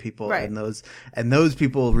the bad people, right. and those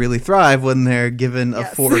people really thrive when they're given a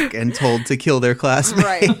fork and told to kill their classmates.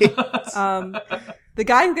 Right. The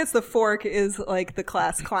guy who gets the fork is like the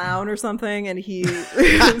class clown or something, and he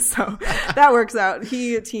so that works out.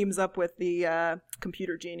 He teams up with the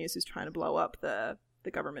computer genius who's trying to blow up the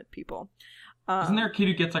government people. Isn't there a kid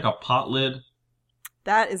who gets like a pot lid?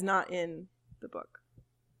 That is not in the book.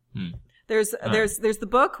 There's the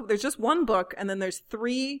book. There's just one book, and then there's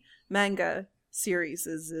 3 manga series,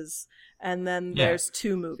 and then there's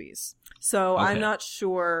 2 movies. So I'm not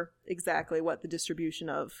sure exactly what the distribution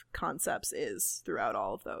of concepts is throughout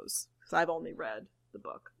all of those, because I've only read the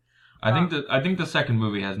book. I think the second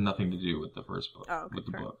movie has nothing to do with the first book. With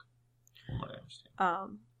the book, from what I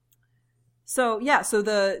understand. So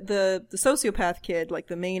the sociopath kid, like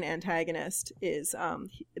the main antagonist, is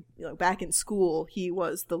back in school he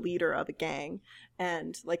was the leader of a gang,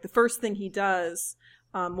 and like the first thing he does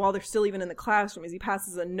while they're still even in the classroom is he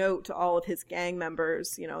passes a note to all of his gang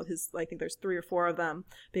members. I think there's 3 or 4 of them,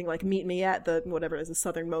 being like, meet me at the whatever is the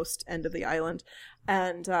southernmost end of the island,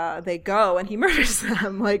 and they go and he murders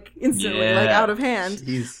them like instantly, like out of hand.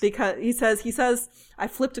 Jeez. Because he says I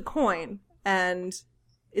flipped a coin, and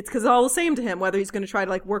it's because it's all the same to him, whether he's going to try to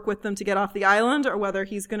like work with them to get off the island or whether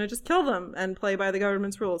he's going to just kill them and play by the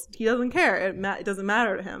government's rules. He doesn't care. It doesn't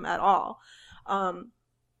matter to him at all. And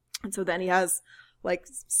so then he has like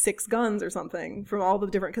 6 guns or something from all the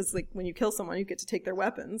different, because like when you kill someone, you get to take their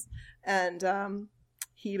weapons, and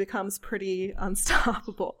he becomes pretty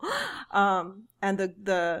unstoppable. And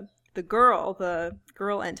the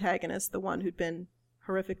girl antagonist, the one who'd been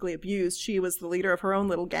horrifically abused, she was the leader of her own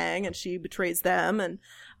little gang, and she betrays them, and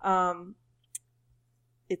then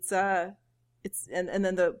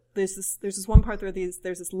there's this one part where there's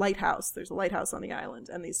this lighthouse. There's a lighthouse on the island,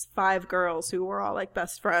 and these 5 girls who were all like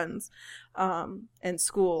best friends in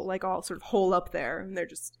school, like all sort of hole up there, and they're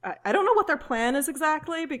just I don't know what their plan is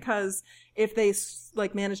exactly, because if they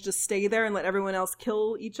like manage to stay there and let everyone else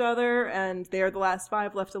kill each other, and they're the last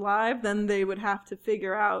 5 left alive, then they would have to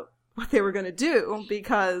figure out what they were going to do,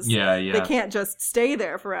 because they can't just stay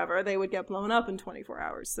there forever. They would get blown up in 24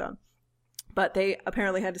 hours. So, but they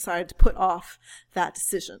apparently had decided to put off that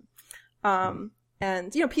decision. And,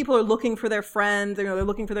 people are looking for their friend, they're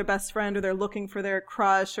looking for their best friend, or they're looking for their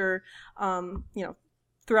crush, or,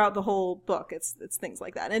 throughout the whole book, it's things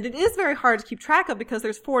like that. And it is very hard to keep track of, because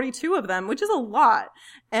there's 42 of them, which is a lot.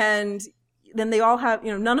 And then they all have,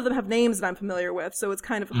 none of them have names that I'm familiar with. So it's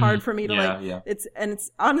kind of hard for me to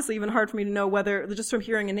it's honestly even hard for me to know whether, just from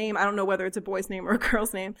hearing a name, I don't know whether it's a boy's name or a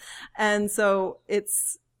girl's name. And so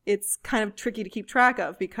it's kind of tricky to keep track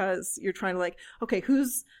of, because you're trying to like, okay,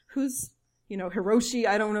 who's, Hiroshi?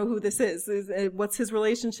 I don't know who this is. What's his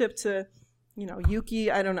relationship to,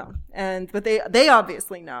 Yuki? I don't know. But they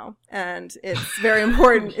obviously know. And it's very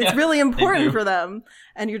important. It's really important for them.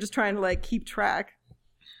 And you're just trying to like keep track.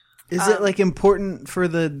 Is it like important for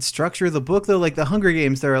the structure of the book though? Like the Hunger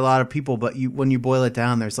Games, there are a lot of people, but when you boil it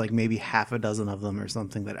down, there's like maybe half a dozen of them or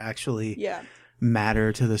something that actually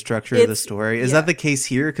matter to the structure of the story. Is that the case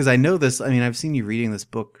here? Because I know this. I mean, I've seen you reading this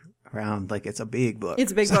book around. Like it's a big book.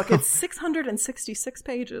 It's a big book. It's 666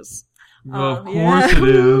 pages. Of course it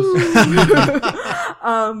is.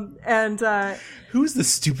 Who's the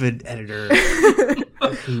stupid editor?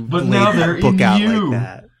 But now they're in book out you. Like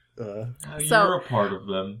that. You're a part of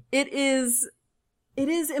them. It's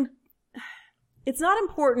not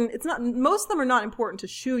important. Most of them are not important to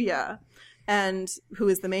Shuya, and who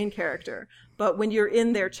is the main character. But when you're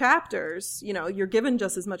in their chapters, you're given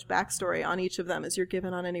just as much backstory on each of them as you're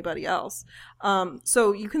given on anybody else.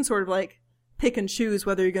 So you can sort of like pick and choose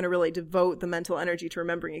whether you're going to really devote the mental energy to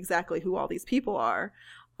remembering exactly who all these people are.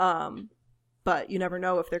 But you never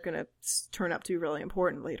know if they're going to turn up to be really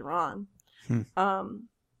important later on.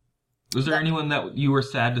 Was there anyone that you were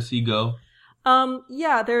sad to see go?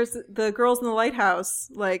 Yeah, there's the girls in the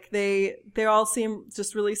lighthouse. Like they all seem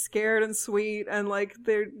just really scared and sweet, and like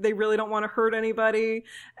they really don't want to hurt anybody.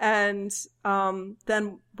 And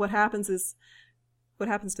then what happens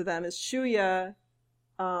to them is Shuya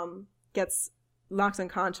gets knocked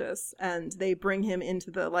unconscious, and they bring him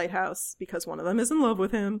into the lighthouse because one of them is in love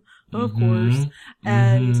with him, of course,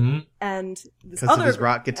 and this other of his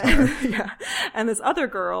rock guitar. yeah, and this other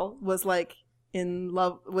girl was like in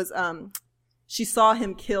love, she saw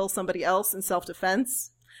him kill somebody else in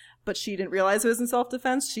self-defense, but she didn't realize it was in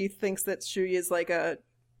self-defense. She thinks that she is like on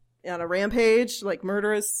a rampage, like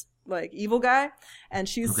murderous, like evil guy, and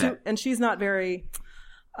she's not very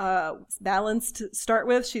balanced to start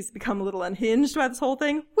with. She's become a little unhinged by this whole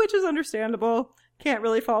thing, which is understandable. Can't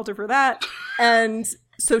really fault her for that. And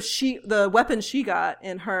so the weapon she got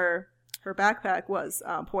in her backpack was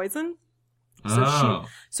poison.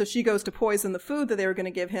 So she goes to poison the food that they were going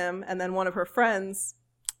to give him, and then one of her friends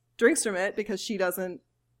drinks from it because she doesn't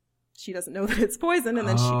know that it's poison, and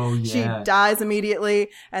then she dies immediately,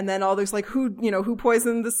 and then all there's like who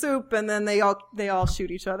poisoned the soup, and then they all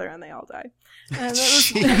shoot each other and they all die. And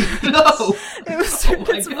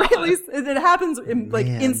it happens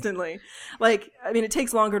instantly. Like, I mean, it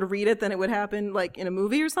takes longer to read it than it would happen like in a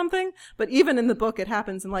movie or something, but even in the book it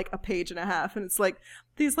happens in like a page and a half, and it's like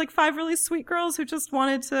these like 5 really sweet girls who just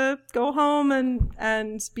wanted to go home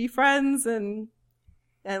and be friends and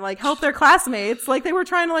like help their classmates. Like they were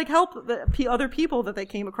trying to like help the other people that they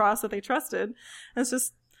came across that they trusted. And it's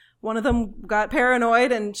just one of them got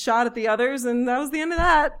paranoid and shot at the others, and that was the end of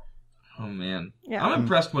that. Oh man, yeah. I'm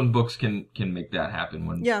impressed when books can make that happen.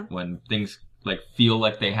 When things like feel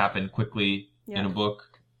like they happen quickly in a book.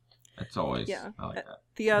 That's always I like that.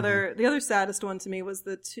 The other saddest one to me was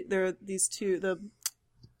the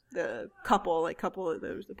couple,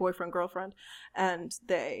 there's the boyfriend girlfriend, and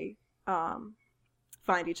they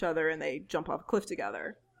find each other and they jump off a cliff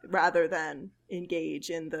together rather than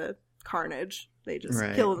engage in the carnage. They just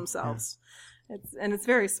kill themselves. It's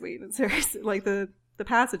very sweet. It's very like the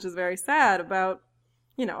passage is very sad about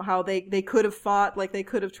how they could have fought, like they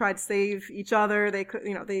could have tried to save each other. They could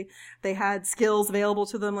they had skills available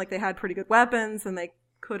to them, like they had pretty good weapons, and they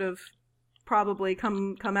could have probably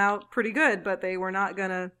come out pretty good, but they were not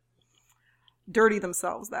gonna dirty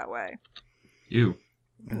themselves that way. Yeah.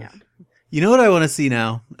 You know what I want to see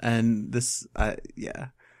now, and this,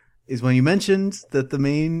 is when you mentioned that the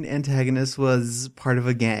main antagonist was part of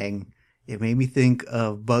a gang. It made me think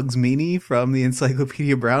of Bugs Meany from the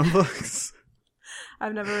Encyclopedia Brown books.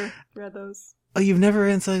 I've never read those. Oh, you've never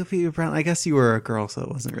read Encyclopedia Brown? I guess you were a girl, so it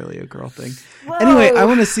wasn't really a girl thing. Whoa. Anyway, I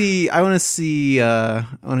want to see a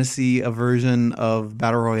version of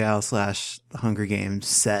Battle Royale / The Hunger Games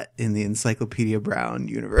set in the Encyclopedia Brown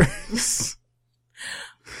universe.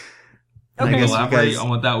 Okay. Elaborate on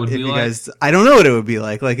what that would be like. I don't know what it would be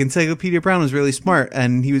like. Like, Encyclopedia Brown was really smart,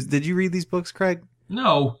 and did you read these books, Craig?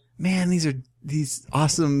 No. Man, these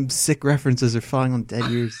awesome, sick references are falling on dead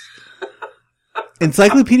ears.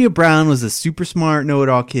 Encyclopedia Brown was a super smart,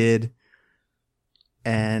 know-it-all kid,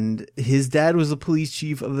 and his dad was the police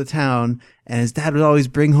chief of the town, and his dad would always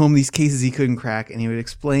bring home these cases he couldn't crack, and he would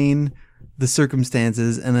explain the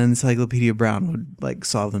circumstances, and then Encyclopedia Brown would, like,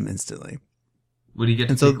 solve them instantly. Would he get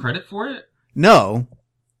to take credit for it? No.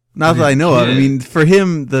 Not that I know of. I mean, for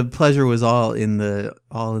him, the pleasure was all in the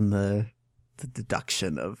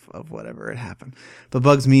deduction of whatever had happened. But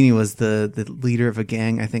Bugs Meany was the leader of a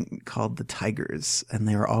gang, I think, called the Tigers, and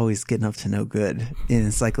they were always getting up to no good in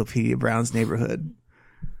Encyclopedia Brown's neighborhood.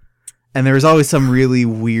 And there was always some really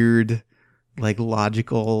weird, like,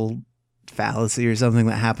 logical fallacy or something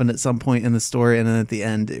that happened at some point in the story, and then at the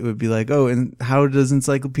end it would be like, oh, and how does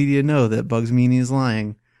Encyclopedia know that Bugs Meany is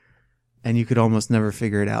lying? And you could almost never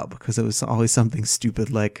figure it out because it was always something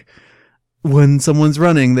stupid like, when someone's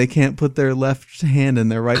running, they can't put their left hand in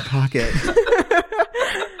their right pocket.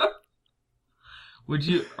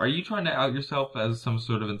 Are you trying to out yourself as some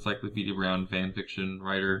sort of Encyclopedia Brown fan fiction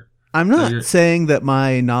writer? I'm not saying that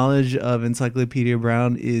my knowledge of Encyclopedia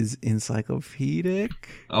Brown is encyclopedic.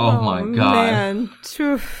 Oh my god. Man.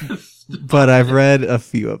 But I've read a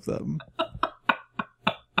few of them.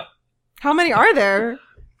 How many are there?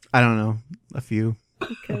 I don't know. A few.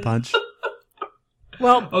 Okay. A bunch.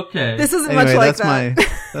 Well, okay. This isn't much like that.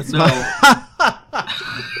 That's no.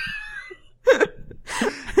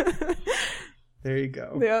 There you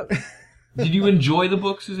go. Yep. Did you enjoy the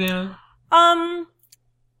book, Susanna?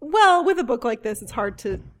 Well, with a book like this, it's hard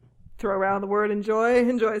to throw around the word enjoy.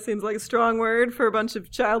 Enjoy seems like a strong word for a bunch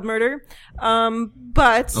of child murder.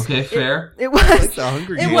 But okay, fair. It was Like the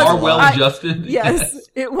Hunger Games. You are well adjusted. Yes,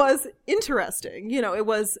 it was interesting. You know, it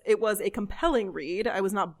was a compelling read. I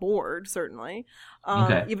was not bored, certainly.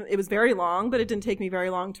 Okay. Even it was very long, but it didn't take me very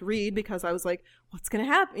long to read because I was like, what's going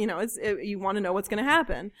to happen? You know, you want to know what's going to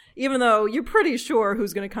happen, even though you're pretty sure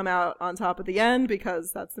who's going to come out on top at the end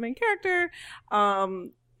because that's the main character.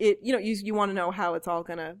 You want to know how it's all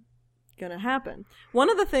gonna happen.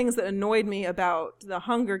 One of the things that annoyed me about the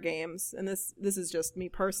Hunger Games, and this is just me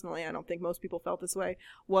personally, I don't think most people felt this way,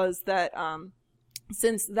 was that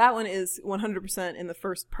since that one is 100% in the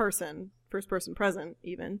first person present,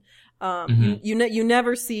 even you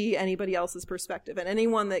never see anybody else's perspective, and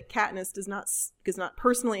anyone that Katniss does not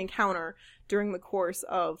personally encounter during the course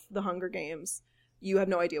of the Hunger Games, you have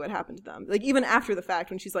no idea what happened to them. Like, even after the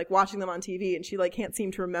fact, when she's like watching them on TV and she like can't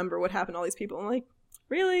seem to remember what happened to all these people, I'm like,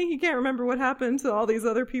 really? You can't remember what happened to all these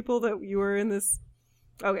other people that you were in this?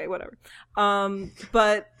 Okay, whatever.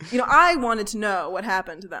 But, you know, I wanted to know what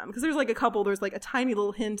happened to them because there's like a tiny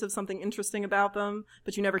little hint of something interesting about them,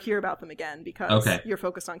 but you never hear about them again because you're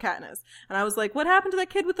focused on Katniss. And I was like, what happened to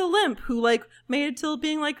that kid with the limp who like made it till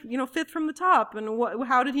being like, you know, fifth from the top? And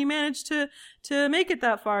how did he manage to make it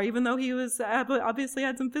that far, even though he was obviously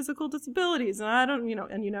had some physical disabilities? And I don't, you know,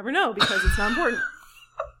 and you never know because it's not important.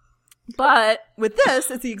 But with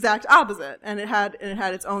this, it's the exact opposite. And it had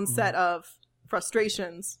its own set of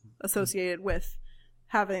frustrations associated with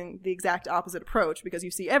having the exact opposite approach because you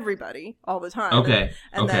see everybody all the time. Okay.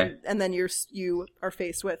 And then you are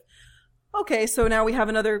faced with, okay, so now we have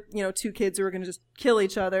another, you know, two kids who are going to just kill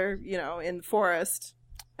each other, you know, in the forest,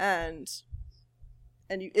 and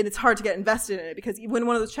it's hard to get invested in it because when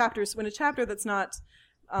a chapter that's not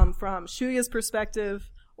from Shuya's perspective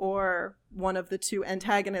or one of the two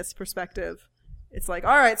antagonists' perspective, it's like,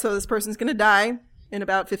 all right, so this person's going to die in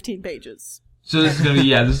about 15 pages. So this is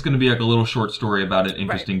gonna be like a little short story about an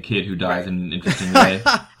interesting kid who dies in an interesting way. And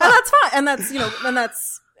that's fine. And that's, you know,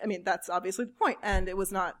 that's obviously the point. And it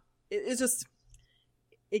was not, it's just,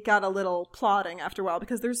 it got a little plodding after a while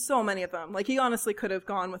because there's so many of them. Like, he honestly could have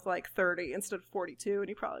gone with like 30 instead of 42 and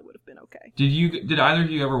he probably would have been okay. Did either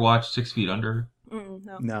of you ever watch 6 Feet Under?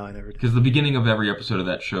 No, I never did. Because the beginning of every episode of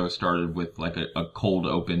that show started with like a cold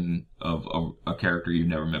open of a character you've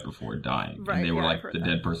never met before dying. Right, and they were like the that.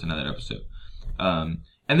 dead person in that episode.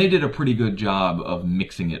 And they did a pretty good job of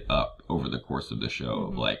mixing it up over the course of the show.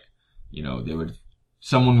 Mm-hmm. Like, you know,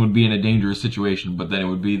 someone would be in a dangerous situation, but then it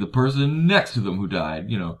would be the person next to them who died,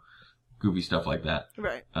 you know, goofy stuff like that.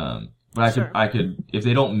 Right. But I could, if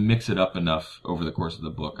they don't mix it up enough over the course of the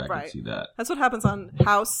book, I could see that. That's what happens on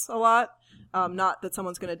House a lot. Not that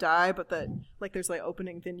someone's going to die, but that like there's like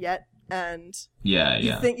opening vignette and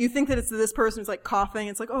you think that it's this person who's like coughing.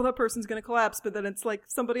 It's like, oh, that person's going to collapse, but then it's like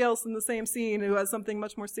somebody else in the same scene who has something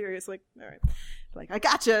much more serious. Like, all right, like I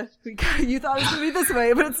gotcha. You thought it was going to be this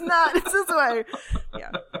way, but it's not. It's this way.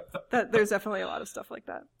 Yeah, there's definitely a lot of stuff like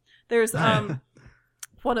that. There's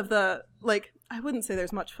one of the, like, I wouldn't say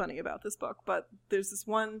there's much funny about this book, but there's this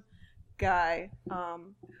one guy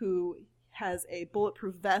who has a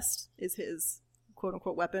bulletproof vest is his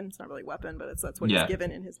quote-unquote weapon. It's not really a weapon, but that's what he's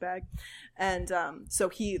given in his bag. And so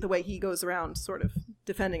the way he goes around sort of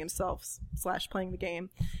defending himself / playing the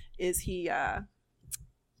game is he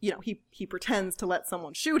pretends to let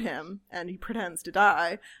someone shoot him, and he pretends to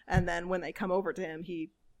die, and then when they come over to him,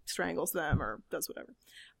 he strangles them or does whatever.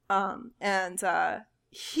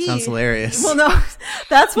 Sounds hilarious. Well, no,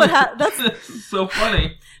 that's what that's so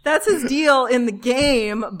funny. That's his deal in the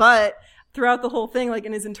game, but throughout the whole thing, like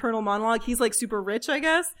in his internal monologue, he's like super rich, I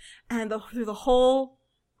guess. And through the whole,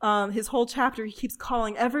 his whole chapter, he keeps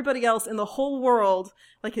calling everybody else in the whole world,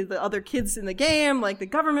 like the other kids in the game, like the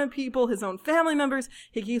government people, his own family members,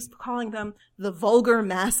 he keeps calling them the vulgar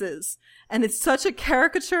masses. And it's such a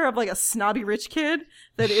caricature of like a snobby rich kid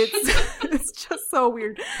that it's just so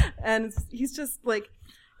weird. And he's just like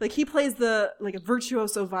he plays like a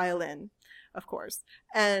virtuoso violin, of course.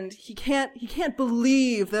 And he can't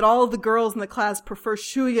believe that all of the girls in the class prefer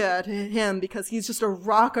Shuya to him because he's just a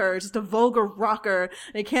rocker, just a vulgar rocker.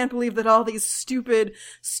 And he can't believe that all these stupid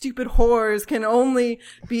whores can only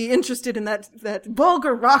be interested in that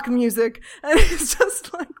vulgar rock music. And it's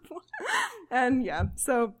just like, and yeah,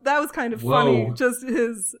 so that was kind of funny. Just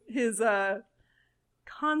his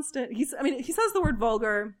constant, he says the word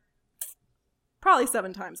vulgar probably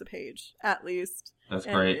 7 times a page, at least. That's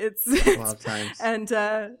great. It's a lot of times. And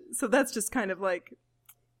so that's just kind of like,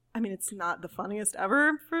 I mean, it's not the funniest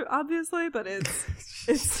ever, obviously, but it's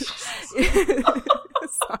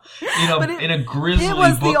sorry. In a grisly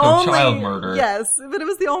book of child murder. Yes, but it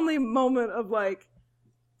was the only moment of like,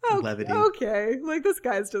 Levity. okay, like this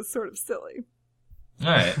guy's just sort of silly. All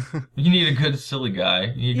right, you need a good silly guy.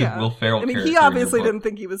 You need a good Will Ferrell character. He obviously didn't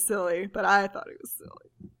think he was silly, but I thought he was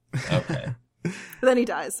silly. Okay. But then he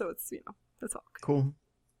dies, so it's that's all good. Cool.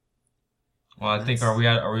 Well, I think are we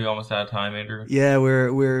almost out of time, Andrew? Yeah,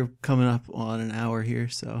 we're coming up on an hour here,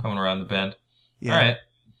 so coming around the bend. Yeah. All right.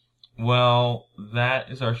 Well,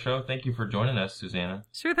 that is our show. Thank you for joining us, Susanna.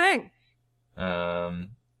 Sure thing. And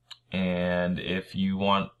if you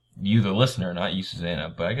want, you the listener, not you,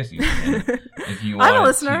 Susanna, but I guess you, Susanna. If you want I'm a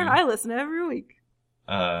listener. I listen every week.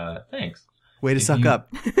 Thanks. Way to suck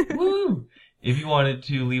up. Woo! If you wanted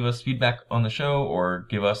to leave us feedback on the show or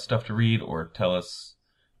give us stuff to read or tell us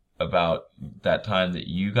about that time that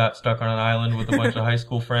you got stuck on an island with a bunch of high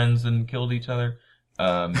school friends and killed each other,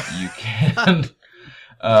 you can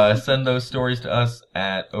send those stories to us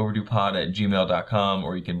at overduepod@gmail.com,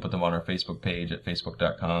 or you can put them on our Facebook page at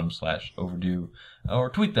facebook.com/overdue,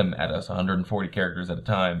 or tweet them at us 140 characters at a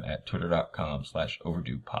time at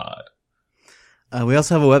twitter.com/overduepod. We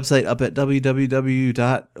also have a website up at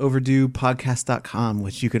www.overduepodcast.com,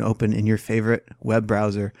 which you can open in your favorite web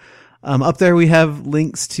browser. Up there, we have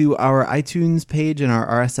links to our iTunes page and our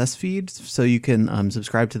RSS feed, so you can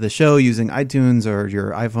subscribe to the show using iTunes or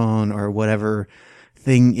your iPhone or whatever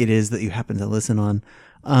thing it is that you happen to listen on.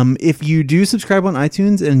 If you do subscribe on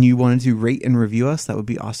iTunes and you wanted to rate and review us, that would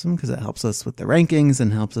be awesome because it helps us with the rankings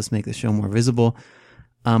and helps us make the show more visible.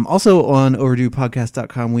 Also on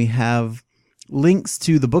overduepodcast.com, we have links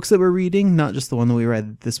to the books that we're reading, not just the one that we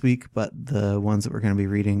read this week, but the ones that we're going to be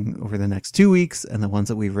reading over the next 2 weeks and the ones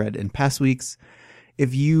that we've read in past weeks.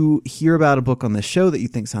 If you hear about a book on the show that you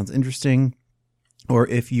think sounds interesting, or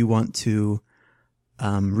if you want to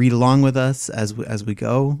read along with us as we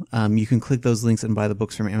go, you can click those links and buy the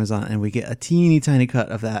books from Amazon, and we get a teeny tiny cut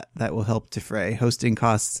of that will help defray hosting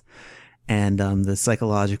costs and the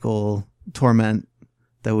psychological torment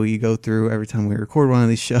that we go through every time we record one of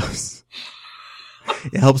these shows.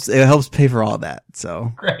 It helps pay for all that.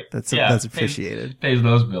 So great. That's appreciated. Pays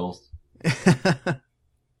those bills. I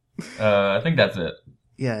think that's it.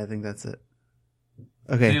 Yeah, I think that's it.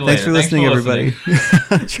 Okay, thanks for listening, everybody.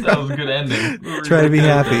 That was a good ending. Try to be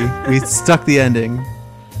happy. We stuck the ending.